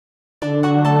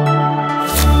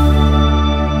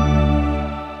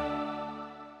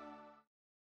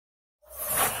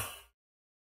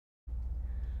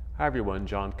Hi everyone,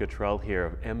 John Cottrell here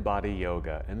of MBODY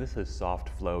Yoga, and this is Soft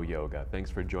Flow Yoga. Thanks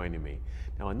for joining me.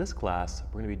 Now in this class,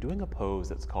 we're going to be doing a pose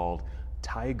that's called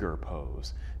Tiger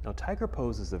Pose. Now Tiger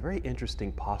Pose is a very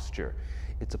interesting posture.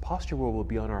 It's a posture where we'll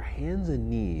be on our hands and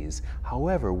knees.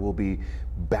 However, we'll be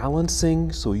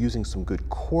balancing, so using some good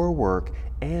core work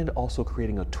and also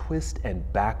creating a twist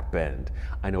and back bend.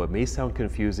 I know it may sound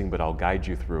confusing, but I'll guide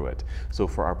you through it. So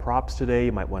for our props today,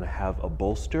 you might want to have a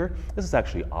bolster. This is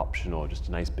actually optional, just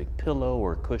a nice big pillow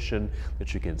or cushion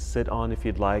that you can sit on if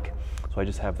you'd like. So I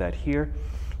just have that here.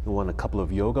 We want a couple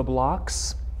of yoga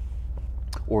blocks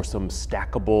or some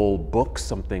stackable books,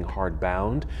 something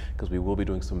hardbound, because we will be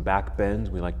doing some back bends.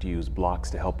 We like to use blocks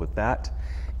to help with that.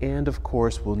 And of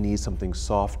course, we'll need something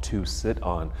soft to sit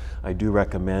on. I do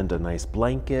recommend a nice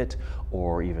blanket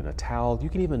or even a towel. You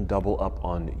can even double up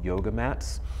on yoga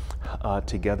mats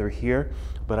together here,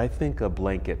 but I think a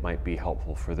blanket might be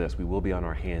helpful for this. We will be on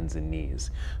our hands and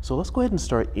knees. So let's go ahead and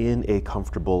start in a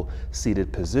comfortable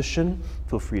seated position.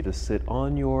 Feel free to sit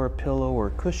on your pillow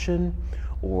or cushion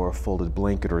or a folded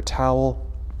blanket or towel.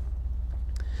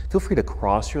 Feel free to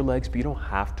cross your legs, but you don't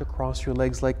have to cross your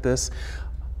legs like this.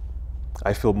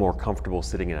 I feel more comfortable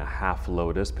sitting in a half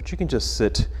lotus, but you can just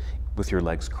sit with your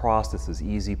legs crossed. This is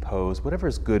easy pose, whatever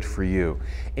is good for you.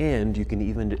 And you can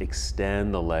even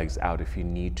extend the legs out if you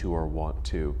need to or want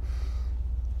to.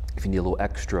 If you need a little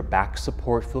extra back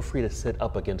support, feel free to sit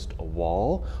up against a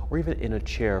wall or even in a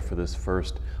chair for this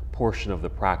first portion of the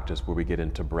practice where we get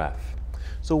into breath.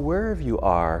 So wherever you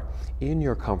are in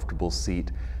your comfortable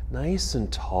seat, nice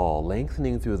and tall,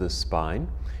 lengthening through the spine.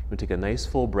 You're going to take a nice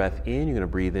full breath in. You're going to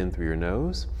breathe in through your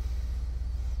nose.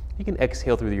 You can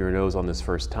exhale through your nose on this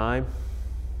first time.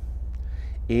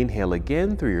 Inhale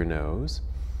again through your nose.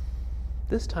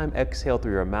 This time exhale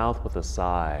through your mouth with a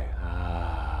sigh.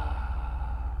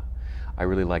 I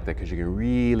really like that because you can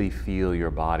really feel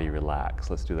your body relax.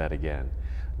 Let's do that again.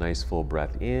 Nice full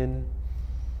breath in.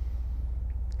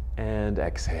 And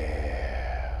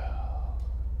exhale.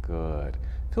 Good.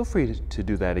 Feel free to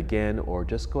do that again, or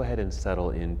just go ahead and settle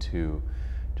into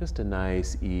just a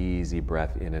nice, easy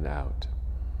breath in and out.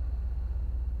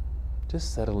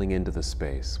 Just settling into the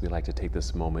space. We like to take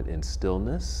this moment in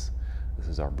stillness. This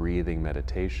is our breathing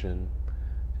meditation,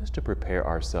 just to prepare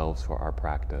ourselves for our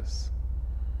practice.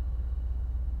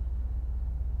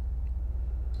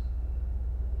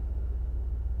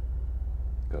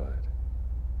 Good.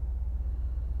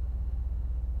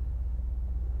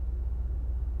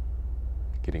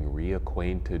 Getting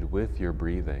reacquainted with your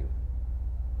breathing.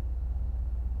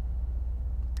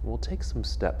 We'll take some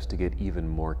steps to get even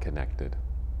more connected.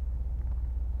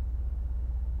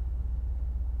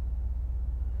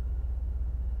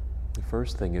 The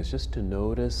first thing is just to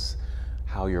notice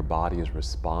how your body is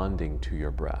responding to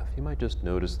your breath. You might just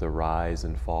notice the rise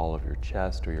and fall of your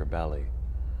chest or your belly.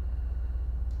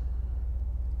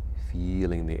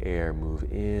 Feeling the air move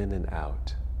in and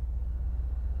out.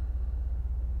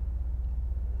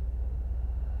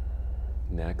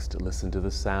 Next, listen to the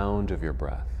sound of your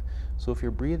breath. So if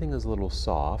your breathing is a little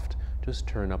soft, just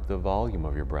turn up the volume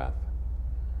of your breath.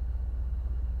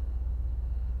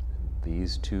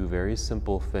 These two very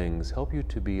simple things help you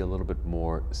to be a little bit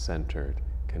more centered,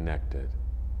 connected,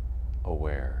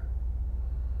 aware.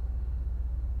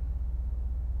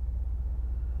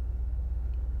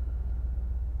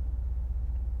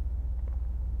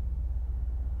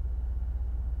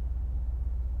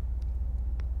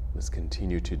 Let's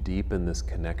continue to deepen this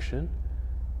connection.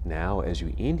 Now, as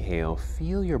you inhale,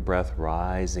 feel your breath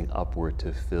rising upward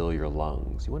to fill your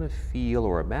lungs. You want to feel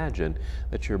or imagine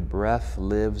that your breath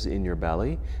lives in your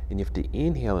belly, and you have to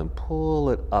inhale and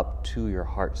pull it up to your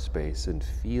heart space and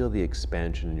feel the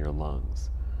expansion in your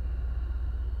lungs.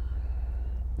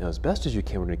 Now, as best as you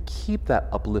can, we're going to keep that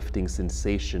uplifting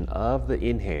sensation of the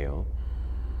inhale.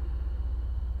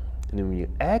 And then when you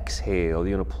exhale,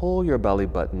 you're going to pull your belly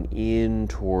button in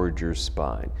towards your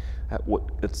spine.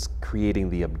 It's creating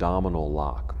the abdominal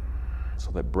lock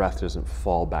so that breath doesn't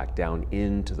fall back down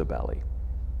into the belly.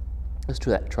 Let's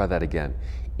try that again.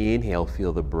 Inhale,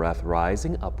 feel the breath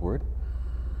rising upward,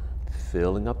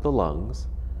 filling up the lungs,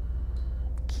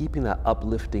 keeping that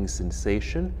uplifting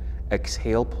sensation.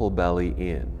 Exhale, pull belly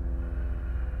in.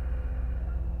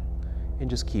 And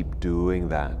just keep doing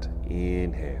that.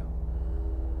 Inhale.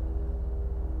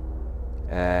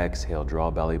 Exhale, draw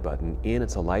belly button in.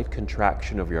 It's a light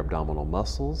contraction of your abdominal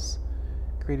muscles,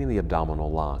 creating the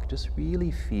abdominal lock. Just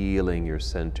really feeling your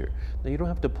center. Now you don't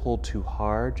have to pull too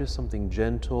hard, just something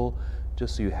gentle,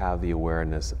 just so you have the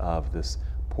awareness of this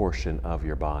portion of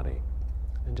your body.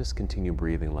 And just continue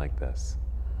breathing like this.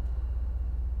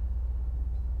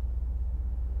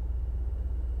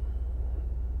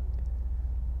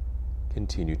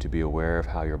 Continue to be aware of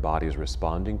how your body is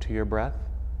responding to your breath.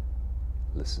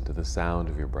 Listen to the sound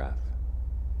of your breath.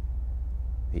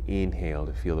 The inhale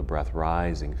to feel the breath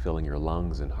rising, filling your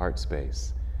lungs and heart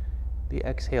space. The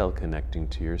exhale connecting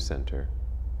to your center.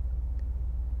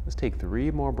 Let's take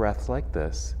 3 more breaths like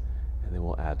this, and then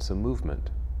we'll add some movement.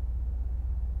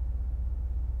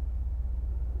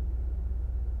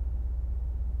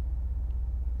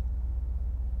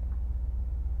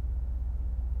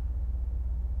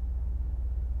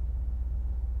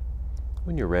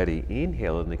 When you're ready,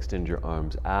 inhale and extend your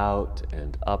arms out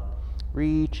and up,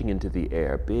 reaching into the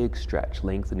air. Big stretch,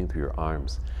 lengthening through your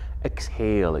arms.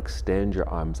 Exhale, extend your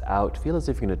arms out. Feel as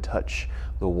if you're going to touch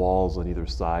the walls on either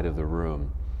side of the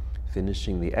room.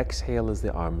 Finishing the exhale as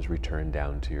the arms return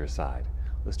down to your side.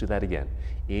 Let's do that again.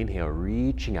 Inhale,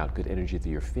 reaching out, good energy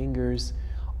through your fingers,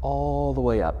 all the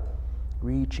way up,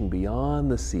 reaching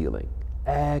beyond the ceiling.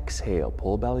 Exhale,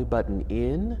 pull belly button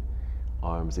in,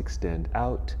 arms extend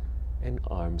out, and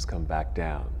arms come back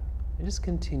down. And just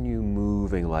continue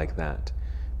moving like that,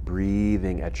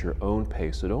 breathing at your own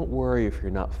pace. So don't worry if you're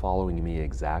not following me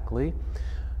exactly.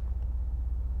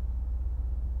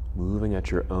 Moving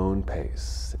at your own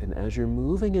pace. And as you're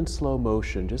moving in slow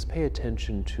motion, just pay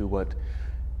attention to what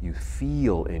you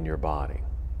feel in your body.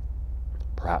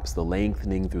 Perhaps the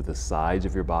lengthening through the sides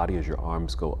of your body as your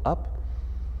arms go up,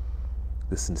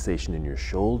 the sensation in your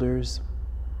shoulders,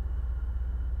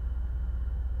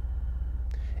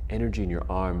 energy in your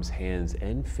arms, hands,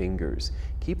 and fingers.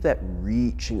 Keep that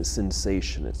reaching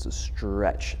sensation. It's a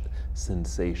stretch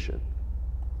sensation.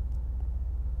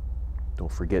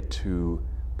 Don't forget to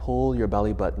pull your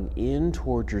belly button in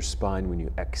toward your spine when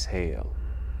you exhale.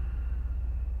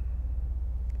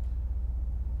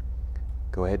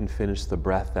 Go ahead and finish the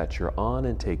breath that you're on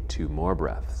and take 2 more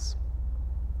breaths.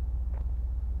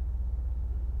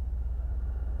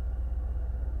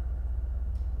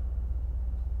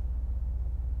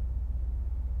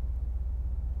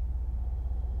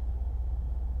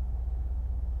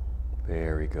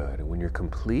 Very good. And when you're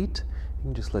complete, you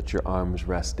can just let your arms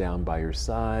rest down by your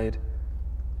side.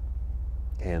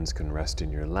 Hands can rest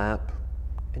in your lap.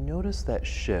 And notice that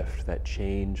shift, that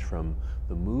change from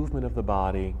the movement of the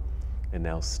body and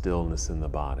now stillness in the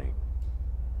body.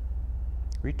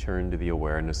 Return to the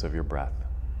awareness of your breath.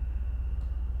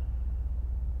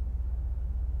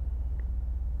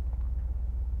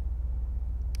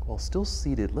 While still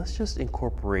seated, let's just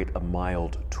incorporate a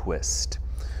mild twist.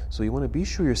 So you want to be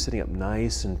sure you're sitting up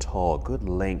nice and tall, good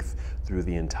length through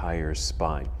the entire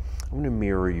spine. I'm going to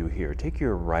mirror you here. Take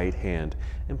your right hand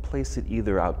and place it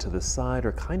either out to the side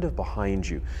or kind of behind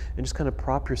you, and just kind of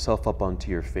prop yourself up onto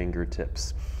your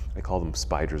fingertips. I call them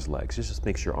spider's legs. It just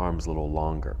makes your arms a little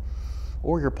longer.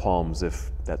 Or your palms if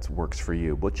that works for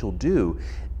you. What you'll do,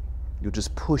 you'll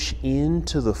just push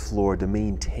into the floor to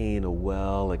maintain a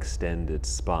well-extended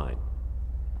spine.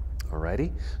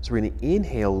 Alrighty? So we're going to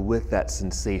inhale with that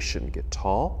sensation. Get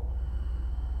tall.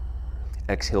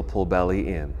 Exhale, pull belly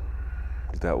in.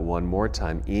 Do that one more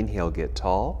time. Inhale, get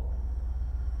tall.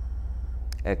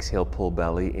 Exhale, pull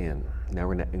belly in. Now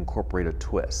we're going to incorporate a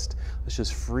twist. Let's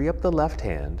just free up the left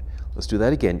hand. Let's do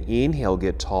that again. Inhale,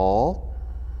 get tall.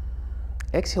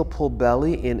 Exhale, pull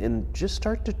belly in, and just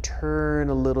start to turn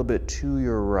a little bit to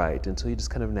your right until you just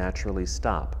kind of naturally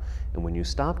stop. And when you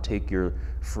stop, take your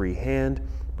free hand,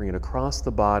 bring it across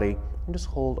the body, and just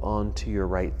hold on to your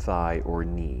right thigh or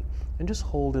knee. And just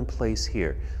hold in place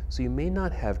here. So you may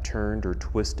not have turned or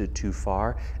twisted too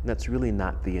far, and that's really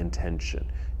not the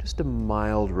intention. Just a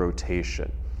mild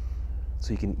rotation.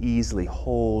 So you can easily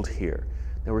hold here.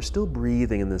 Now we're still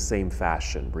breathing in the same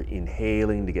fashion. We're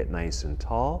inhaling to get nice and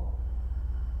tall.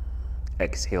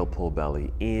 Exhale, pull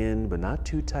belly in, but not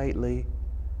too tightly.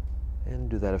 And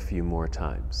do that a few more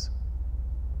times.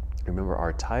 Remember,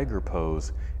 our tiger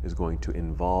pose is going to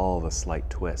involve a slight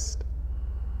twist.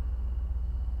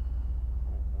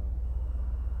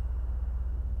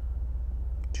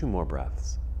 Two more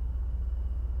breaths.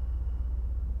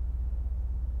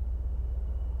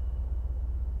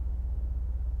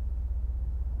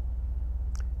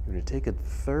 You're going to take a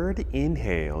third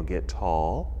inhale, get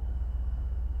tall.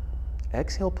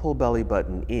 Exhale, pull belly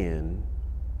button in,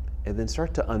 and then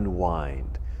start to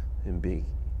unwind and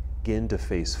begin to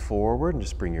face forward, and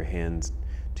just bring your hands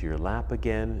to your lap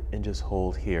again and just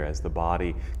hold here as the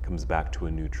body comes back to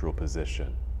a neutral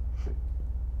position.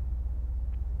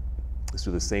 Let's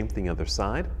do the same thing other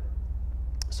side.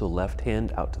 So left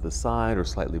hand out to the side or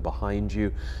slightly behind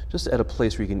you, just at a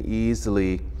place where you can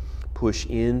easily push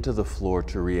into the floor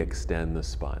to re-extend the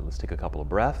spine. Let's take a couple of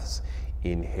breaths.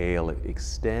 Inhale,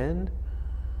 extend.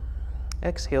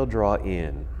 Exhale, draw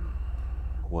in.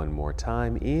 One more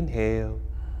time, inhale.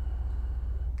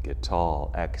 Get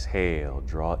tall, exhale,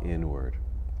 draw inward.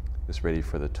 Just ready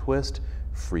for the twist.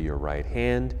 Free your right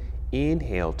hand.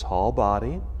 Inhale, tall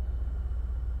body.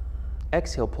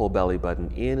 Exhale, pull belly button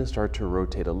in and start to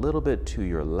rotate a little bit to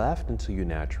your left until you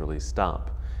naturally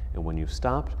stop. And when you've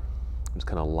stopped, just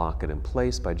kind of lock it in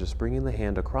place by just bringing the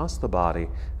hand across the body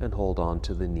and hold on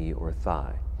to the knee or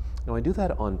thigh. Now I do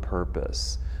that on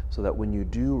purpose so that when you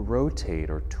do rotate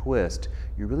or twist,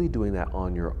 you're really doing that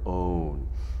on your own.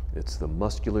 It's the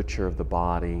musculature of the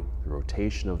body, the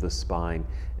rotation of the spine,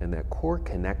 and that core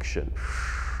connection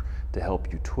to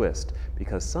help you twist.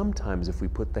 Because sometimes if we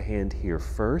put the hand here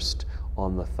first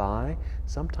on the thigh,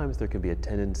 sometimes there can be a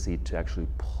tendency to actually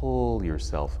pull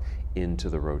yourself into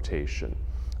the rotation.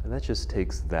 And that just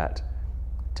takes that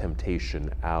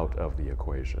temptation out of the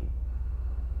equation.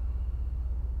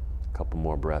 A couple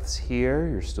more breaths here.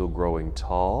 You're still growing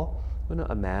tall. I'm going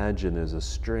to imagine there's a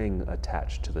string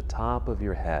attached to the top of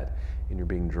your head and you're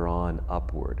being drawn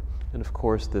upward. And of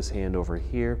course, this hand over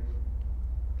here,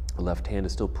 the left hand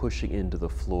is still pushing into the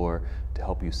floor to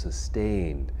help you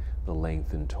sustain the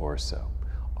lengthened torso.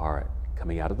 All right,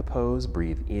 coming out of the pose,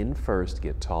 breathe in first,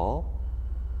 get tall.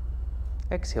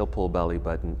 Exhale, pull belly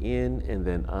button in and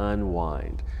then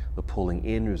unwind. The pulling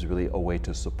in is really a way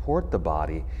to support the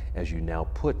body as you now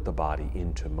put the body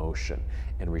into motion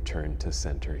and return to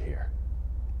center here.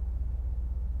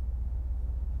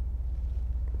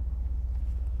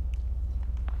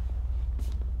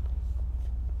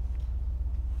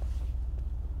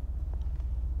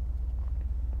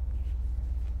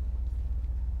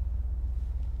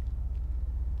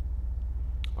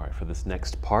 All right, for this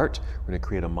next part, we're going to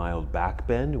create a mild back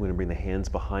bend. We're going to bring the hands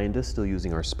behind us, still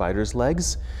using our spider's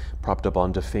legs, propped up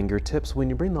onto fingertips. When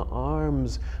you bring the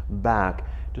arms back,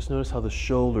 just notice how the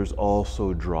shoulders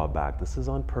also draw back. This is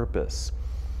on purpose,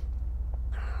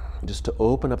 just to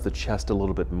open up the chest a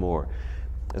little bit more.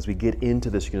 As we get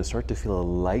into this, you're going to start to feel a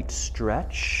light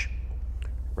stretch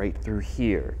right through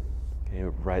here, okay,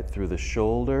 right through the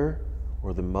shoulder,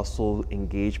 or the muscle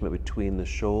engagement between the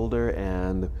shoulder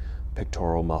and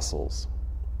pectoral muscles.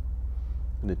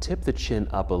 I'm going to tip the chin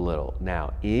up a little.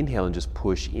 Now, inhale and just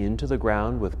push into the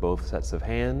ground with both sets of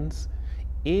hands.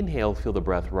 Inhale, feel the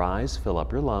breath rise, fill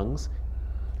up your lungs.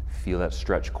 Feel that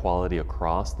stretch quality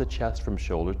across the chest from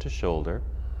shoulder to shoulder.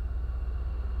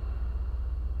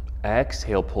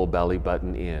 Exhale, pull belly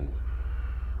button in.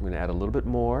 I'm going to add a little bit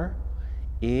more.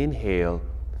 Inhale,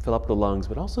 fill up the lungs,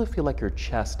 but also feel like your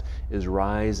chest is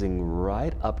rising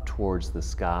right up towards the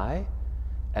sky.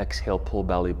 Exhale, pull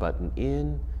belly button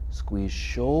in, squeeze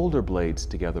shoulder blades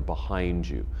together behind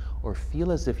you, or feel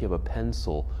as if you have a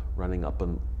pencil running up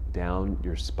and down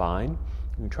your spine,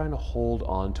 and you're trying to hold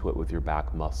on to it with your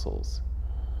back muscles.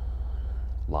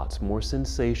 Lots more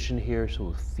sensation here,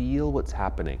 so feel what's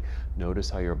happening. Notice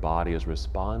how your body is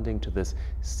responding to this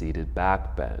seated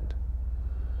back bend.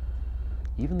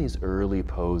 Even these early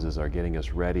poses are getting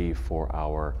us ready for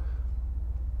our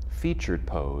featured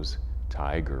pose,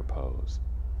 tiger pose.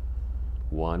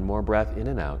 One more breath in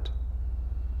and out.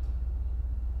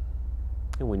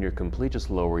 And when you're complete, just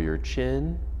lower your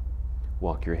chin.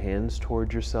 Walk your hands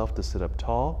towards yourself to sit up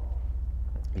tall.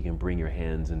 You can bring your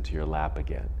hands into your lap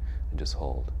again and just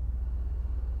hold.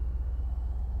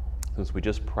 Since we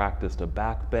just practiced a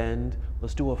back bend,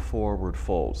 let's do a forward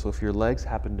fold. So if your legs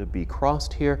happen to be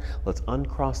crossed here, let's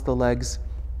uncross the legs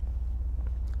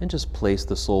and just place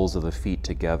the soles of the feet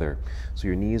together. So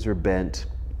your knees are bent,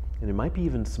 and there might be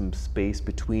even some space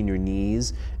between your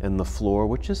knees and the floor,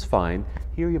 which is fine.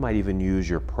 Here you might even use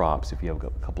your props. If you have a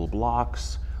couple of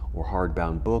blocks or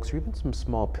hardbound books or even some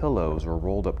small pillows or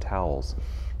rolled up towels,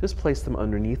 just place them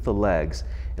underneath the legs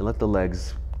and let the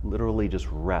legs literally just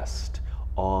rest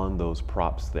on those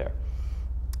props there.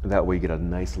 That way you get a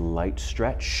nice light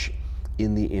stretch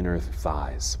in the inner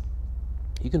thighs.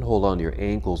 You can hold on to your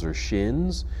ankles or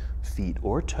shins, feet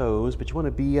or toes, but you want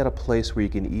to be at a place where you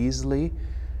can easily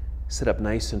sit up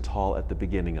nice and tall at the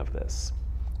beginning of this.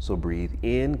 So breathe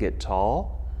in, get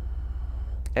tall.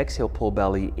 Exhale, pull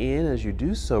belly in. As you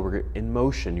do so, we're in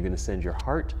motion. You're going to send your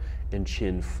heart and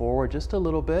chin forward just a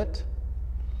little bit.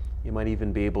 You might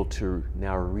even be able to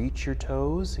now reach your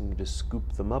toes and you just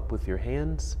scoop them up with your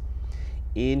hands.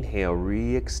 Inhale,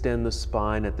 re-extend the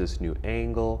spine at this new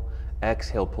angle.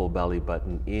 Exhale, pull belly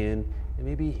button in and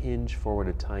maybe hinge forward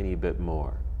a tiny bit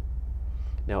more.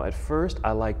 Now at first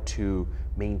I like to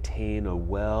maintain a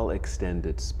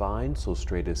well-extended spine, so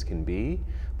straight as can be,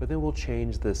 but then we'll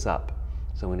change this up.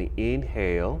 So I'm going to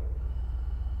inhale.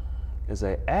 As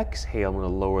I exhale, I'm going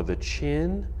to lower the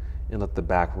chin and let the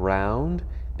back round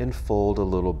and fold a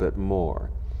little bit more.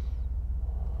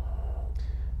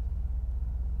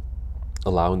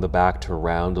 allowing the back to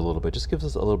round a little bit. Just gives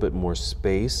us a little bit more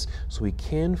space so we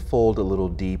can fold a little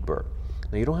deeper.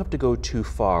 Now you don't have to go too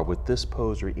far with this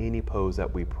pose or any pose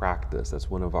that we practice. That's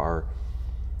one of our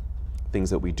things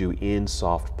that we do in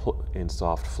soft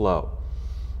flow.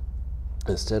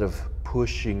 Instead of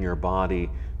pushing your body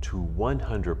to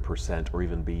 100% or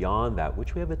even beyond that,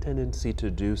 which we have a tendency to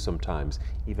do sometimes,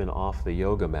 even off the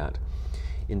yoga mat,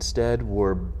 instead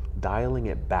we're dialing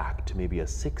it back to maybe a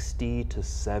 60 to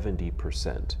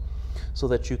 70% so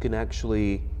that you can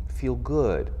actually feel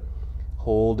good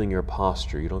holding your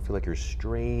posture. You don't feel like you're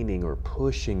straining or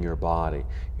pushing your body.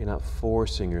 You're not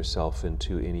forcing yourself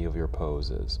into any of your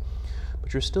poses.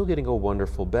 But you're still getting a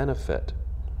wonderful benefit.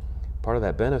 Part of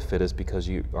that benefit is because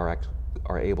you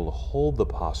are able to hold the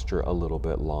posture a little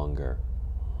bit longer.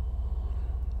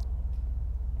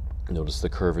 Notice the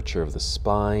curvature of the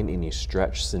spine, any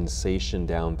stretch sensation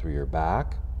down through your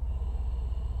back.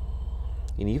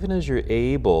 And even as you're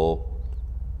able,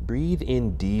 breathe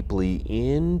in deeply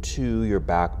into your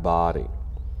back body.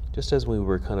 Just as we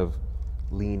were kind of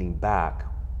leaning back,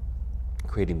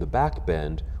 creating the back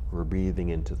bend, we're breathing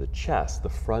into the chest, the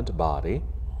front body.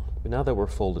 But now that we're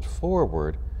folded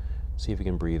forward, see if you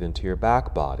can breathe into your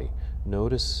back body.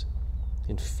 Notice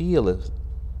and feel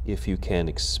if you can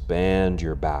expand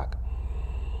your back,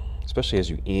 especially as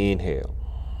you inhale.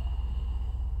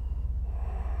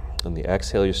 On the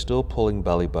exhale, you're still pulling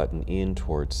belly button in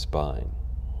towards spine.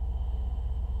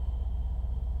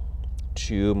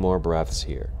 2 more breaths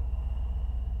here.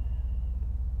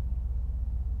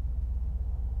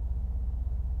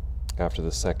 After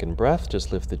the second breath,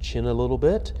 just lift the chin a little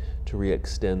bit to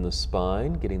re-extend the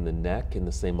spine, getting the neck in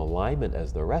the same alignment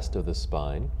as the rest of the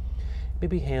spine.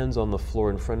 Maybe hands on the floor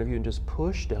in front of you and just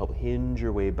push to help hinge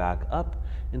your way back up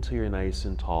until you're nice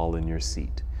and tall in your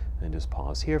seat. And just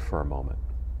pause here for a moment.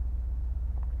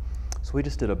 So we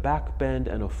just did a back bend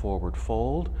and a forward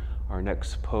fold. Our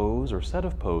next pose or set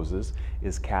of poses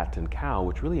is cat and cow,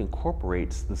 which really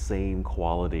incorporates the same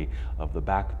quality of the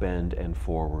back bend and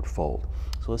forward fold.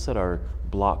 So let's set our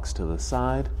blocks to the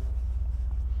side.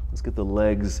 Let's get the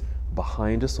legs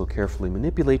behind us, so carefully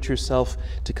manipulate yourself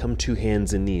to come to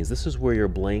hands and knees. This is where your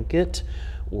blanket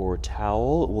or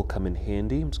towel will come in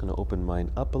handy. I'm just going to open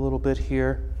mine up a little bit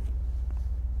here.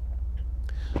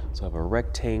 So I have a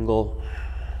rectangle,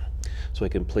 so I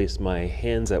can place my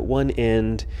hands at one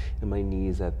end and my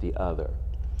knees at the other.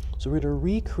 So we're going to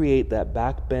recreate that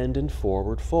back bend and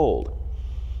forward fold.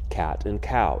 Cat and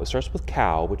cow. It starts with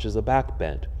cow, which is a back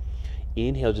bend.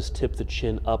 Inhale, just tip the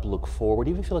chin up, look forward.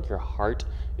 Even feel like your heart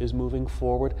is moving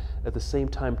forward. At the same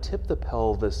time, tip the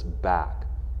pelvis back.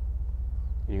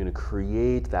 And you're going to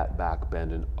create that back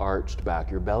bend, an arched back.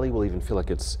 Your belly will even feel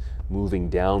like it's moving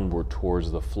downward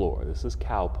towards the floor. This is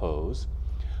cow pose.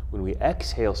 When we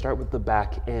exhale, start with the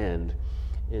back end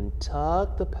and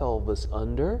tuck the pelvis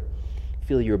under.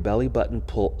 Feel your belly button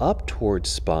pull up towards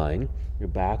spine. Your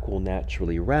back will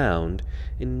naturally round,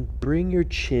 and bring your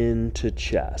chin to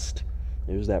chest.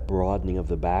 There's that broadening of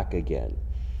the back again.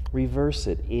 Reverse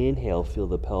it. Inhale, feel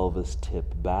the pelvis tip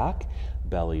back,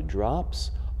 belly drops,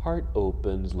 heart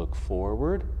opens, look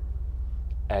forward.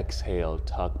 Exhale,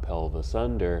 tuck pelvis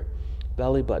under,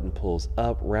 belly button pulls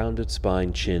up, rounded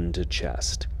spine, chin to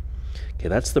chest. Okay,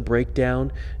 that's the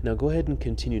breakdown. Now go ahead and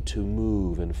continue to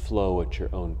move and flow at your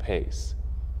own pace.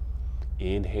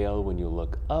 Inhale when you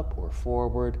look up or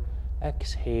forward.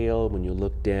 Exhale when you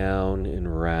look down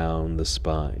and round the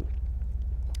spine.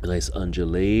 A nice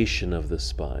undulation of the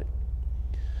spine.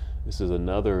 This is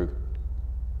another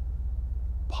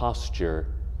posture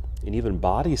and even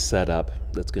body setup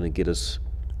that's going to get us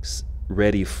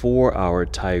ready for our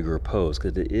tiger pose,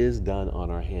 because it is done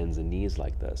on our hands and knees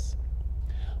like this.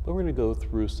 But we're going to go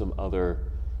through some other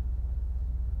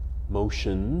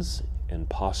motions and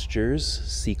postures,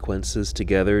 sequences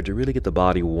together to really get the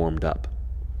body warmed up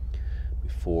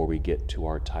before we get to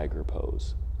our tiger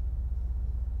pose.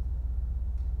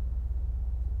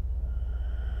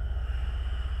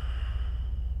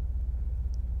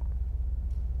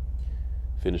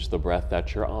 Finish the breath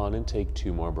that you're on and take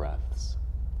 2 more breaths.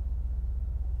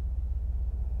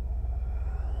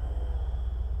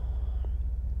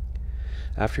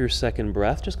 After your second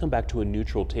breath, just come back to a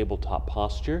neutral tabletop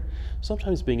posture.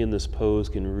 Sometimes being in this pose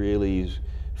can really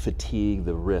fatigue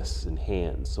the wrists and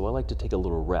hands, so I like to take a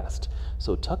little rest.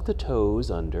 So tuck the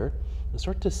toes under and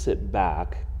start to sit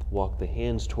back. Walk the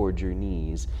hands towards your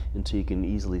knees until you can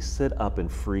easily sit up and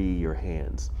free your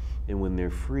hands. And when they're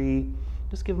free,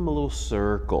 just give them a little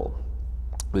circle.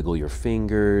 Wiggle your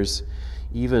fingers,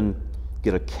 even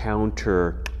get a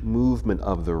counter movement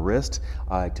of the wrist.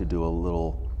 I like to do a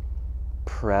little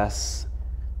press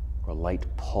or a light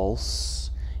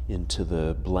pulse into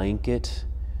the blanket,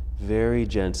 very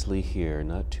gently here,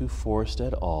 not too forced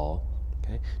at all.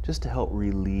 Okay, just to help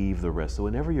relieve the wrists. So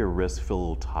whenever your wrists feel a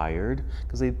little tired,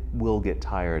 because they will get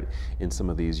tired in some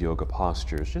of these yoga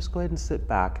postures, just go ahead and sit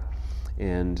back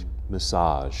and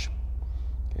massage.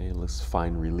 Okay, let's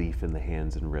find relief in the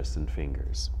hands and wrists and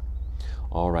fingers.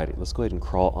 Alrighty, let's go ahead and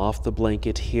crawl off the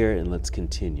blanket here and let's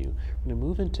continue. We're going to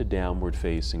move into downward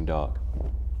facing dog.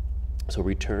 So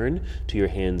return to your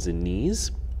hands and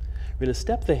knees. We're going to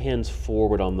step the hands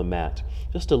forward on the mat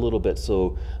just a little bit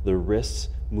so the wrists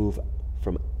move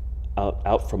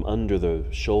out from under the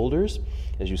shoulders.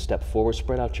 As you step forward,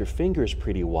 spread out your fingers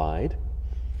pretty wide,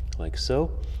 like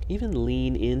so. Even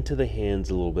lean into the hands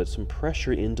a little bit, some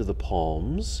pressure into the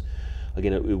palms.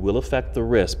 Again, it will affect the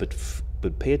wrist,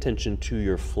 but pay attention to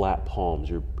your flat palms.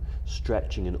 You're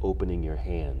stretching and opening your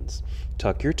hands.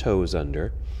 Tuck your toes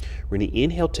under. We're going to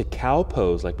inhale to cow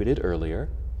pose like we did earlier.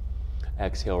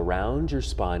 Exhale, round your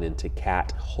spine into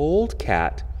cat. Hold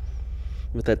cat.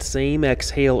 With that same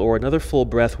exhale or another full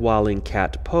breath while in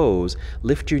cat pose,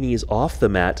 lift your knees off the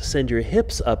mat, send your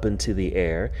hips up into the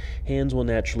air. Hands will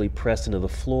naturally press into the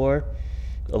floor.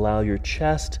 Allow your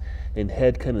chest and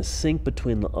head kind of sink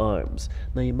between the arms.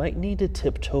 Now you might need to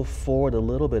tiptoe forward a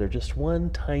little bit or just one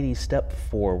tiny step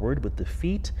forward with the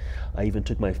feet. I even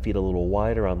took my feet a little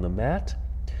wider on the mat.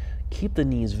 Keep the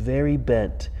knees very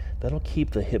bent. That'll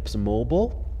keep the hips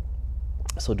mobile.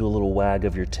 So do a little wag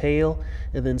of your tail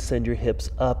and then send your hips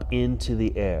up into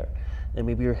the air. And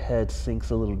maybe your head sinks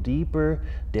a little deeper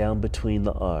down between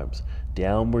the arms.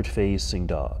 Downward facing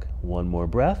dog. One more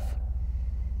breath.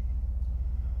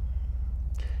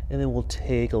 And then we'll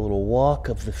take a little walk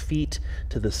of the feet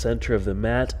to the center of the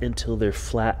mat until they're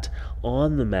flat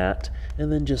on the mat. And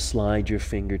then just slide your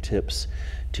fingertips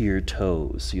to your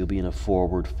toes. So you'll be in a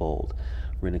forward fold.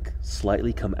 We're going to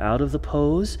slightly come out of the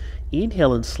pose.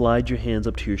 Inhale and slide your hands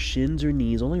up to your shins or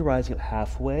knees, only rising up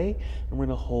halfway. And we're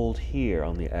going to hold here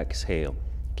on the exhale.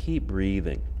 Keep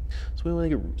breathing. So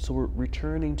we're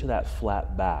returning to that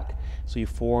flat back. So you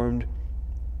formed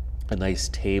a nice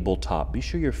tabletop. Be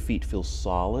sure your feet feel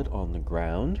solid on the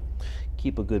ground.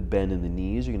 Keep a good bend in the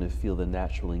knees. You're going to feel the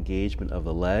natural engagement of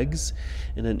the legs.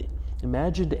 And then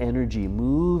imagine energy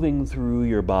moving through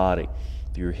your body,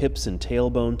 through your hips and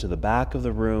tailbone to the back of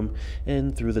the room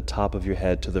and through the top of your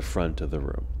head to the front of the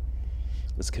room.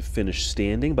 Let's finish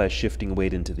standing by shifting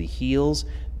weight into the heels.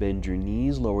 Bend your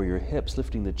knees, lower your hips,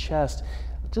 lifting the chest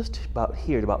just about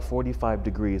here at about 45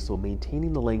 degrees, so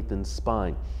maintaining the lengthened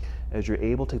spine. As you're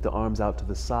able, take the arms out to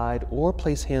the side or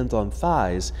place hands on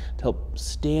thighs to help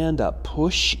stand up.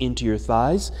 Push into your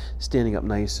thighs, standing up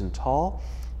nice and tall.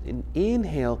 And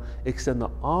inhale, extend the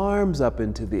arms up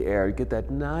into the air. Get that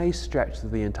nice stretch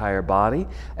through the entire body.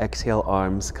 Exhale,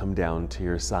 arms come down to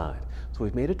your side. So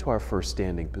we've made it to our first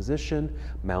standing position,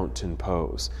 mountain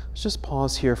pose. Let's just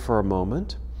pause here for a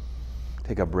moment.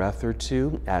 Take a breath or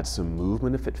two. Add some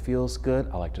movement if it feels good.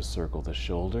 I like to circle the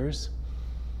shoulders.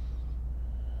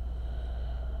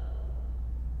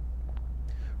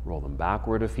 Roll them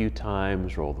backward a few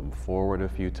times. Roll them forward a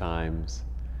few times.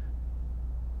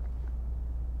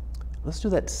 Let's do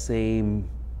that same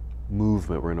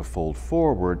movement. We're going to fold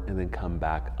forward and then come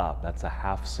back up. That's a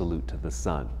half salute to the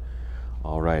sun.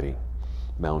 Alrighty.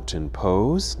 Mountain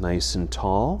pose, nice and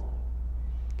tall.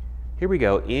 Here we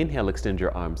go. Inhale, extend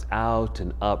your arms out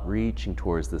and up, reaching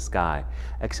towards the sky.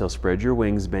 Exhale, spread your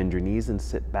wings, bend your knees, and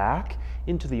sit back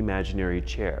into the imaginary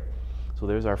chair. So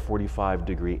there's our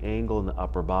 45-degree angle in the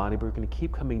upper body, but we're going to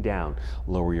keep coming down.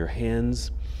 Lower your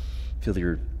hands. Feel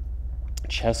your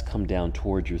chest come down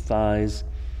towards your thighs,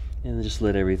 and then just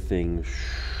let everything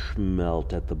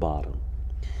melt at the bottom.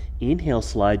 Inhale,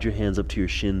 slide your hands up to your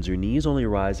shins or knees, only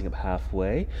rising up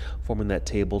halfway, forming that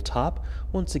tabletop.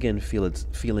 Once again,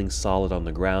 feeling solid on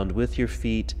the ground with your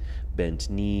feet, bent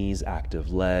knees,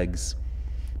 active legs,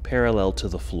 parallel to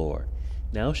the floor.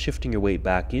 Now shifting your weight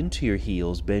back into your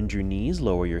heels, bend your knees,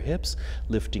 lower your hips,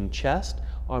 lifting chest,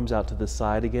 arms out to the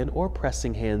side again, or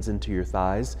pressing hands into your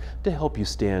thighs to help you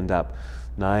stand up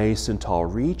nice and tall.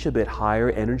 Reach a bit higher,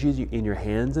 energy in your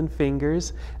hands and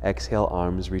fingers. Exhale,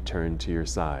 arms return to your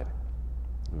side.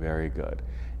 Very good.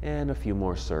 And a few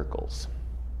more circles.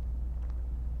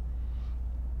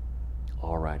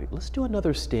 Alrighty, let's do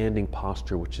another standing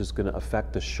posture, which is going to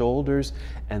affect the shoulders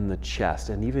and the chest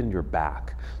and even your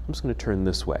back. I'm just going to turn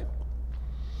this way.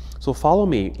 So follow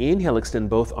me. Inhale, extend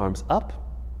both arms up.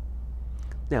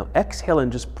 Now exhale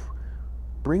and just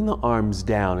bring the arms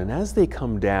down, and as they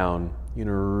come down,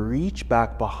 reach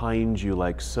back behind you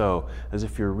like so, as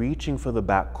if you're reaching for the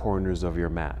back corners of your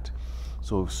mat.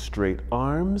 So straight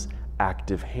arms,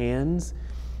 active hands,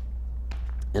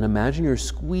 And imagine you're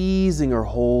squeezing or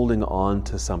holding on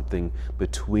to something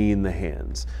between the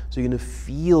hands. So you're going to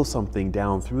feel something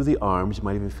down through the arms. You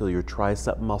might even feel your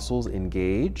tricep muscles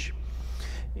engage.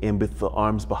 And with the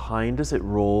arms behind us, it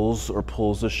rolls or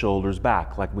pulls the shoulders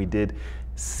back. Like we did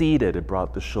seated, it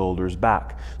brought the shoulders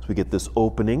back. So we get this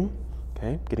opening,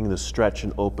 okay? Getting the stretch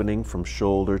and opening from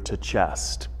shoulder to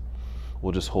chest.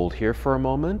 We'll just hold here for a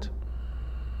moment.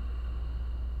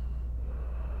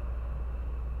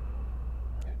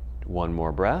 One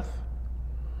more breath.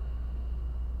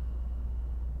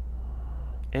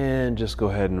 And just go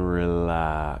ahead and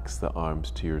relax the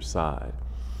arms to your side.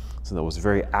 So that was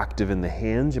very active in the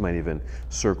hands. You might even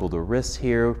circle the wrists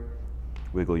here,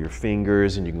 wiggle your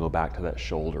fingers, and you can go back to that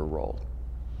shoulder roll.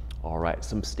 All right,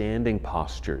 some standing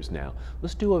postures now.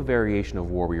 Let's do a variation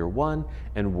of Warrior 1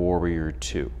 and Warrior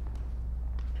 2.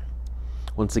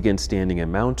 Once again, standing in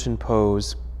mountain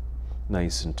pose.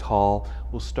 Nice and tall.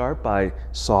 We'll start by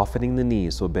softening the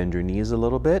knees. So bend your knees a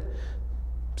little bit.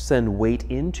 Send weight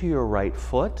into your right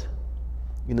foot.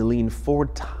 You're going to lean forward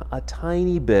a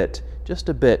tiny bit, just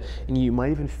a bit, and you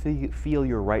might even feel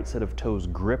your right set of toes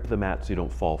grip the mat so you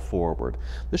don't fall forward.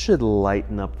 This should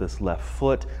lighten up this left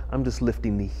foot. I'm just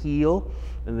lifting the heel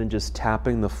and then just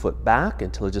tapping the foot back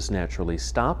until it just naturally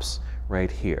stops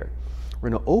right here. We're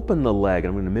going to open the leg, and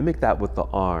I'm going to mimic that with the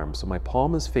arm. So my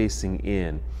palm is facing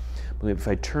in. If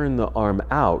I turn the arm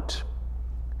out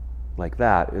like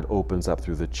that, it opens up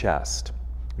through the chest.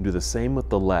 And do the same with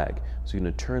the leg. So you're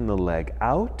going to turn the leg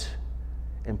out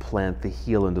and plant the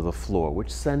heel into the floor, which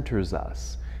centers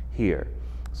us here.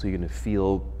 So you're going to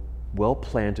feel well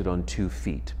planted on 2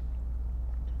 feet.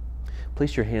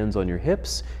 Place your hands on your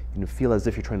hips. You're going to feel as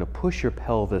if you're trying to push your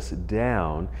pelvis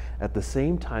down. At the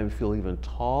same time, feel even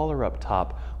taller up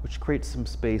top, which creates some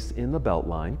space in the belt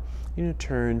line. You're going to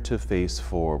turn to face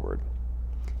forward.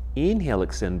 Inhale,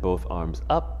 extend both arms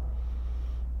up,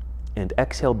 and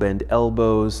exhale, bend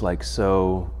elbows like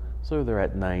so. So they're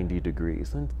at 90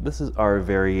 degrees. And this is our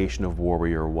variation of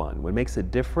Warrior 1. What makes it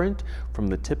different from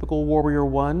the typical Warrior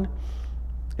 1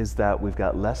 is that we've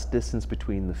got less distance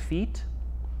between the feet.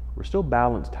 We're still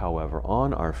balanced, however,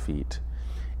 on our feet.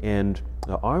 And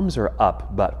the arms are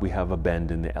up, but we have a bend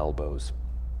in the elbows.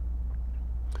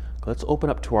 Let's open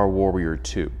up to our Warrior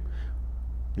 2.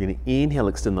 You're going to inhale,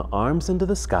 extend the arms into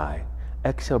the sky.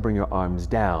 Exhale, bring your arms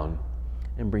down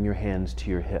and bring your hands to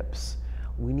your hips.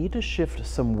 We need to shift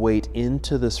some weight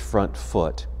into this front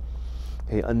foot.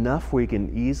 Okay, enough where you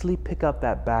can easily pick up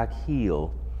that back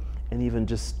heel and even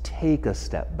just take a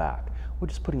step back. We're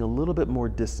just putting a little bit more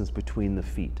distance between the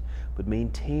feet, but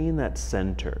maintain that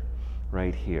center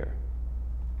right here.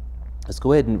 Let's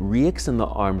go ahead and re-extend the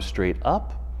arms straight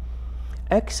up.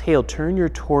 Exhale, turn your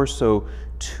torso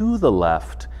to the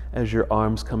left as your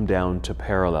arms come down to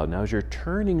parallel. Now, as you're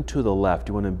turning to the left,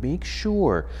 you want to make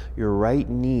sure your right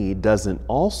knee doesn't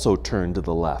also turn to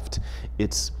the left.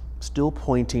 It's still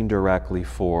pointing directly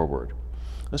forward.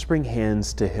 Let's bring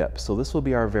hands to hips. So this will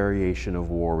be our variation of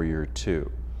Warrior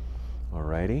 2.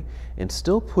 Alrighty, and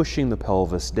still pushing the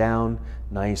pelvis down,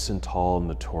 nice and tall in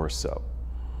the torso.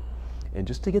 And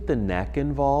just to get the neck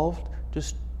involved,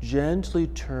 just gently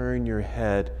turn your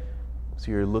head so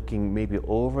you're looking maybe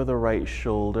over the right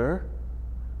shoulder,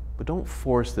 but don't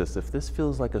force this. If this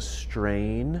feels like a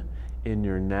strain in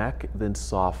your neck, then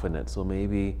soften it. So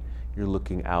maybe you're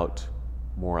looking out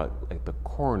more like the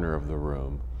corner of the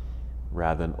room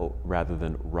rather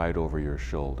than right over your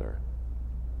shoulder.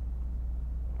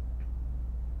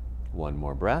 One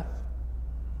more breath.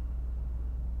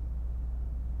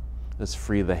 Let's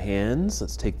free the hands.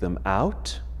 Let's take them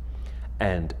out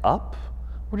and up.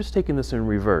 We're just taking this in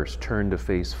reverse. Turn to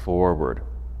face forward.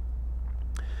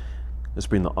 Let's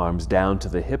bring the arms down to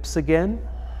the hips again.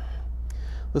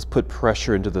 Let's put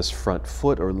pressure into this front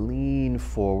foot or lean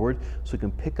forward so we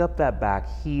can pick up that back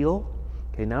heel.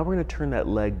 Okay, now we're going to turn that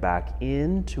leg back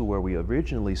into where we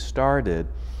originally started.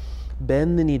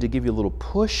 Bend the knee to give you a little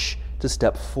push to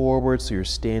step forward so you're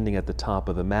standing at the top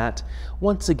of the mat.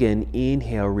 Once again,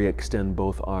 inhale, re-extend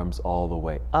both arms all the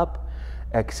way up.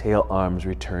 Exhale, arms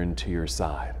return to your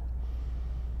side.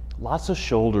 Lots of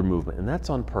shoulder movement, and that's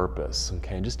on purpose,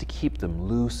 okay, just to keep them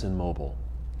loose and mobile.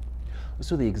 Let's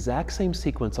do the exact same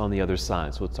sequence on the other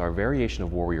side. So it's our variation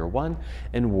of Warrior 1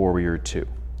 and Warrior 2.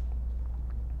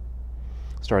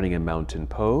 Starting in mountain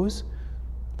pose,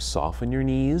 soften your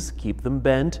knees, keep them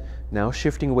bent. Now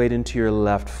shifting weight into your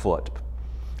left foot.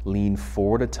 Lean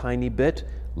forward a tiny bit,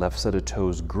 left set of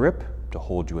toes grip to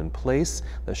hold you in place.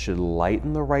 That should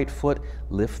lighten the right foot,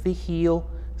 lift the heel,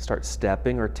 start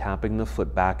stepping or tapping the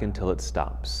foot back until it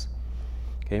stops.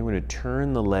 Okay, we're going to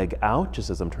turn the leg out just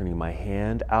as I'm turning my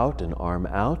hand out and arm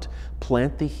out.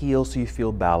 Plant the heel so you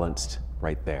feel balanced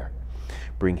right there.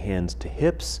 Bring hands to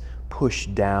hips, push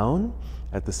down.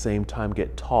 At the same time,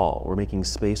 get tall. We're making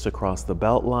space across the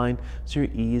belt line so you're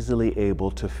easily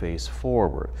able to face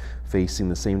forward, facing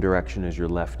the same direction as your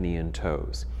left knee and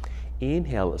toes.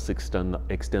 Inhale, let's extend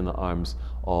the arms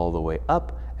all the way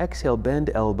up. Exhale, bend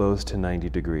elbows to 90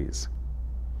 degrees.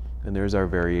 And there's our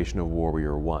variation of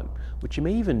Warrior One. What you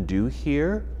may even do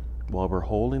here, while we're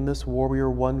holding this Warrior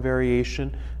One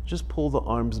variation, just pull the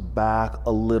arms back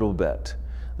a little bit.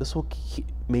 This will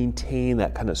maintain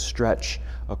that kind of stretch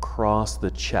across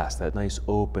the chest, that nice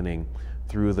opening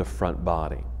through the front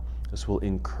body. This will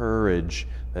encourage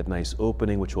that nice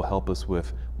opening, which will help us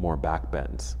with more back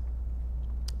bends.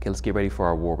 Okay, let's get ready for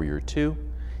our Warrior Two.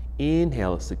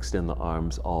 Inhale, let's extend the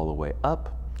arms all the way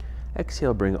up.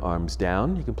 Exhale, bring arms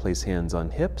down. You can place hands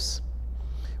on hips.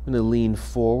 We're going to lean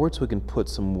forward so we can put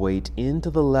some weight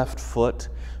into the left foot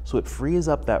so it frees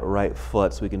up that right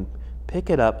foot so we can pick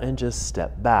it up and just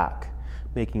step back,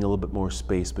 making a little bit more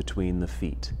space between the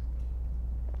feet.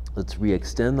 Let's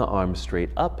re-extend the arms straight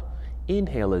up.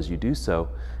 Inhale as you do so.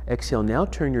 Exhale, now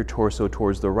turn your torso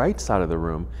towards the right side of the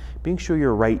room, being sure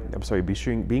your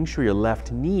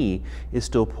left knee is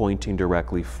still pointing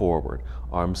directly forward.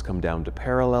 Arms come down to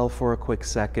parallel for a quick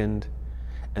second,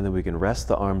 and then we can rest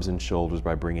the arms and shoulders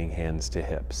by bringing hands to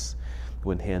hips.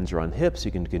 When hands are on hips,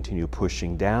 you can continue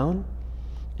pushing down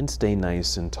and stay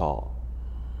nice and tall.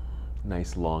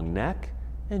 Nice long neck,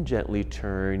 and gently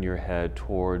turn your head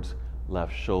towards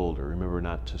left shoulder. Remember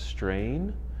not to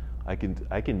strain. I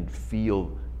can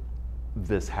feel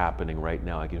this happening right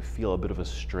now. I can feel a bit of a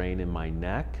strain in my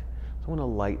neck. So I want to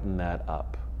lighten that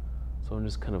up. So I'm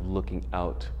just kind of looking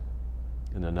out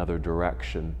in another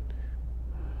direction.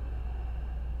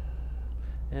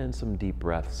 And some deep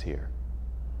breaths here.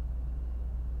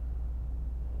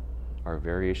 Our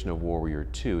variation of Warrior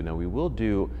Two. Now we will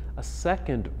do a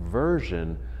second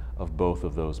version of both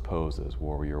of those poses,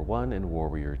 Warrior One and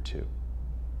Warrior Two.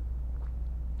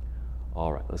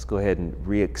 All right, let's go ahead and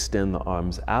re-extend the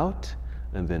arms out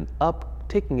and then up,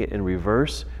 taking it in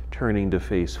reverse, turning to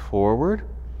face forward,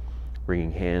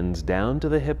 bringing hands down to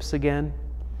the hips again.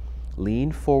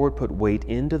 Lean forward, put weight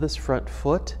into this front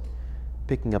foot,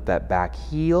 picking up that back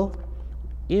heel,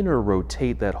 inner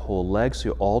rotate that whole leg so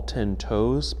you're all 10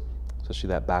 toes, especially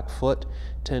that back foot,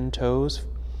 10 toes,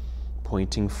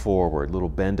 pointing forward. Little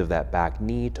bend of that back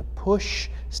knee to push,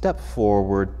 step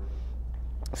forward,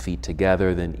 feet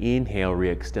together, then inhale,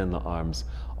 re-extend the arms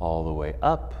all the way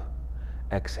up.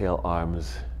 Exhale,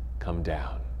 arms come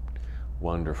down.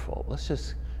 Wonderful. Let's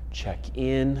just check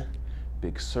in.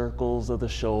 Big circles of the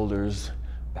shoulders,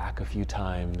 back a few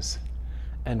times,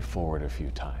 and forward a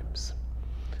few times.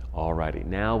 Alrighty,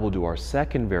 now we'll do our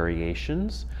second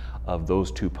variations of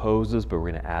those two poses, but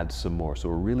we're going to add some more. So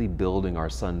we're really building our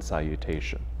sun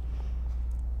salutation.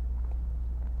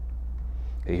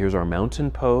 Okay, here's our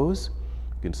mountain pose.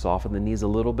 You can soften the knees a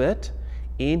little bit.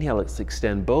 Inhale, let's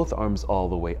extend both arms all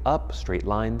the way up, straight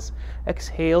lines.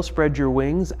 Exhale, spread your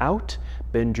wings out.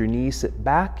 Bend your knees, sit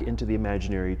back into the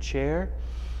imaginary chair.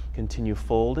 Continue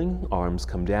folding, arms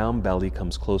come down, belly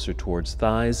comes closer towards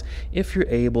thighs. If you're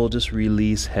able, just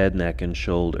release head, neck, and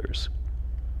shoulders.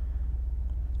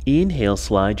 Inhale,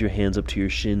 slide your hands up to your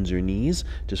shins or knees.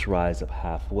 Just rise up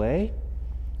halfway,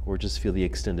 or just feel the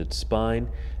extended spine.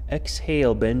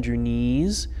 Exhale, bend your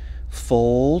knees.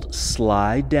 Fold,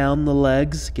 slide down the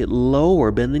legs, get lower,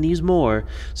 bend the knees more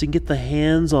so you can get the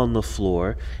hands on the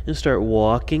floor and start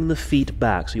walking the feet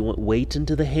back. So you want weight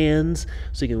into the hands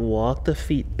so you can walk the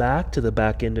feet back to the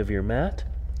back end of your mat.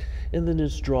 And then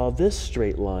just draw this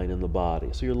straight line in the body.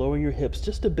 So you're lowering your hips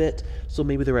just a bit so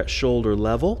maybe they're at shoulder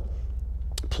level.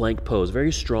 Plank pose,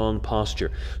 very strong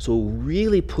posture. So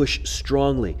really push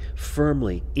strongly,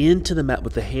 firmly into the mat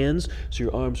with the hands so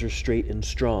your arms are straight and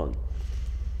strong.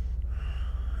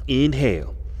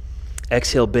 Inhale.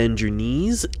 Exhale, bend your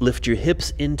knees, lift your hips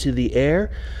into the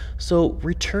air. So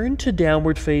return to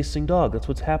downward facing dog. That's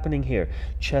what's happening here.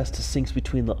 Chest sinks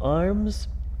between the arms.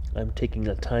 I'm taking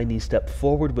a tiny step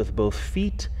forward with both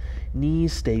feet.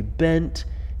 Knees stay bent.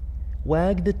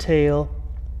 Wag the tail.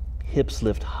 Hips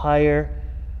lift higher.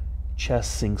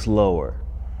 Chest sinks lower.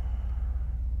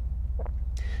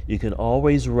 You can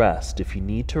always rest. If you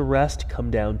need to rest,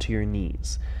 come down to your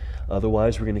knees.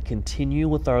 Otherwise, we're going to continue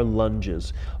with our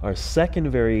lunges, our second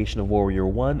variation of Warrior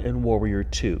One and Warrior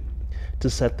Two. To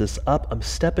set this up, I'm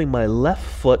stepping my left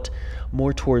foot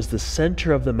more towards the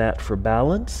center of the mat for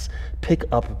balance. Pick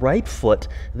up right foot,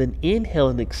 then inhale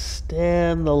and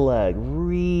extend the leg,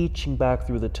 reaching back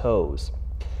through the toes.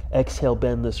 Exhale,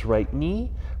 bend this right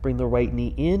knee. Bring the right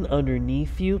knee in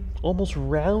underneath you, almost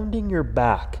rounding your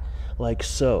back like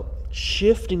so.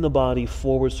 Shifting the body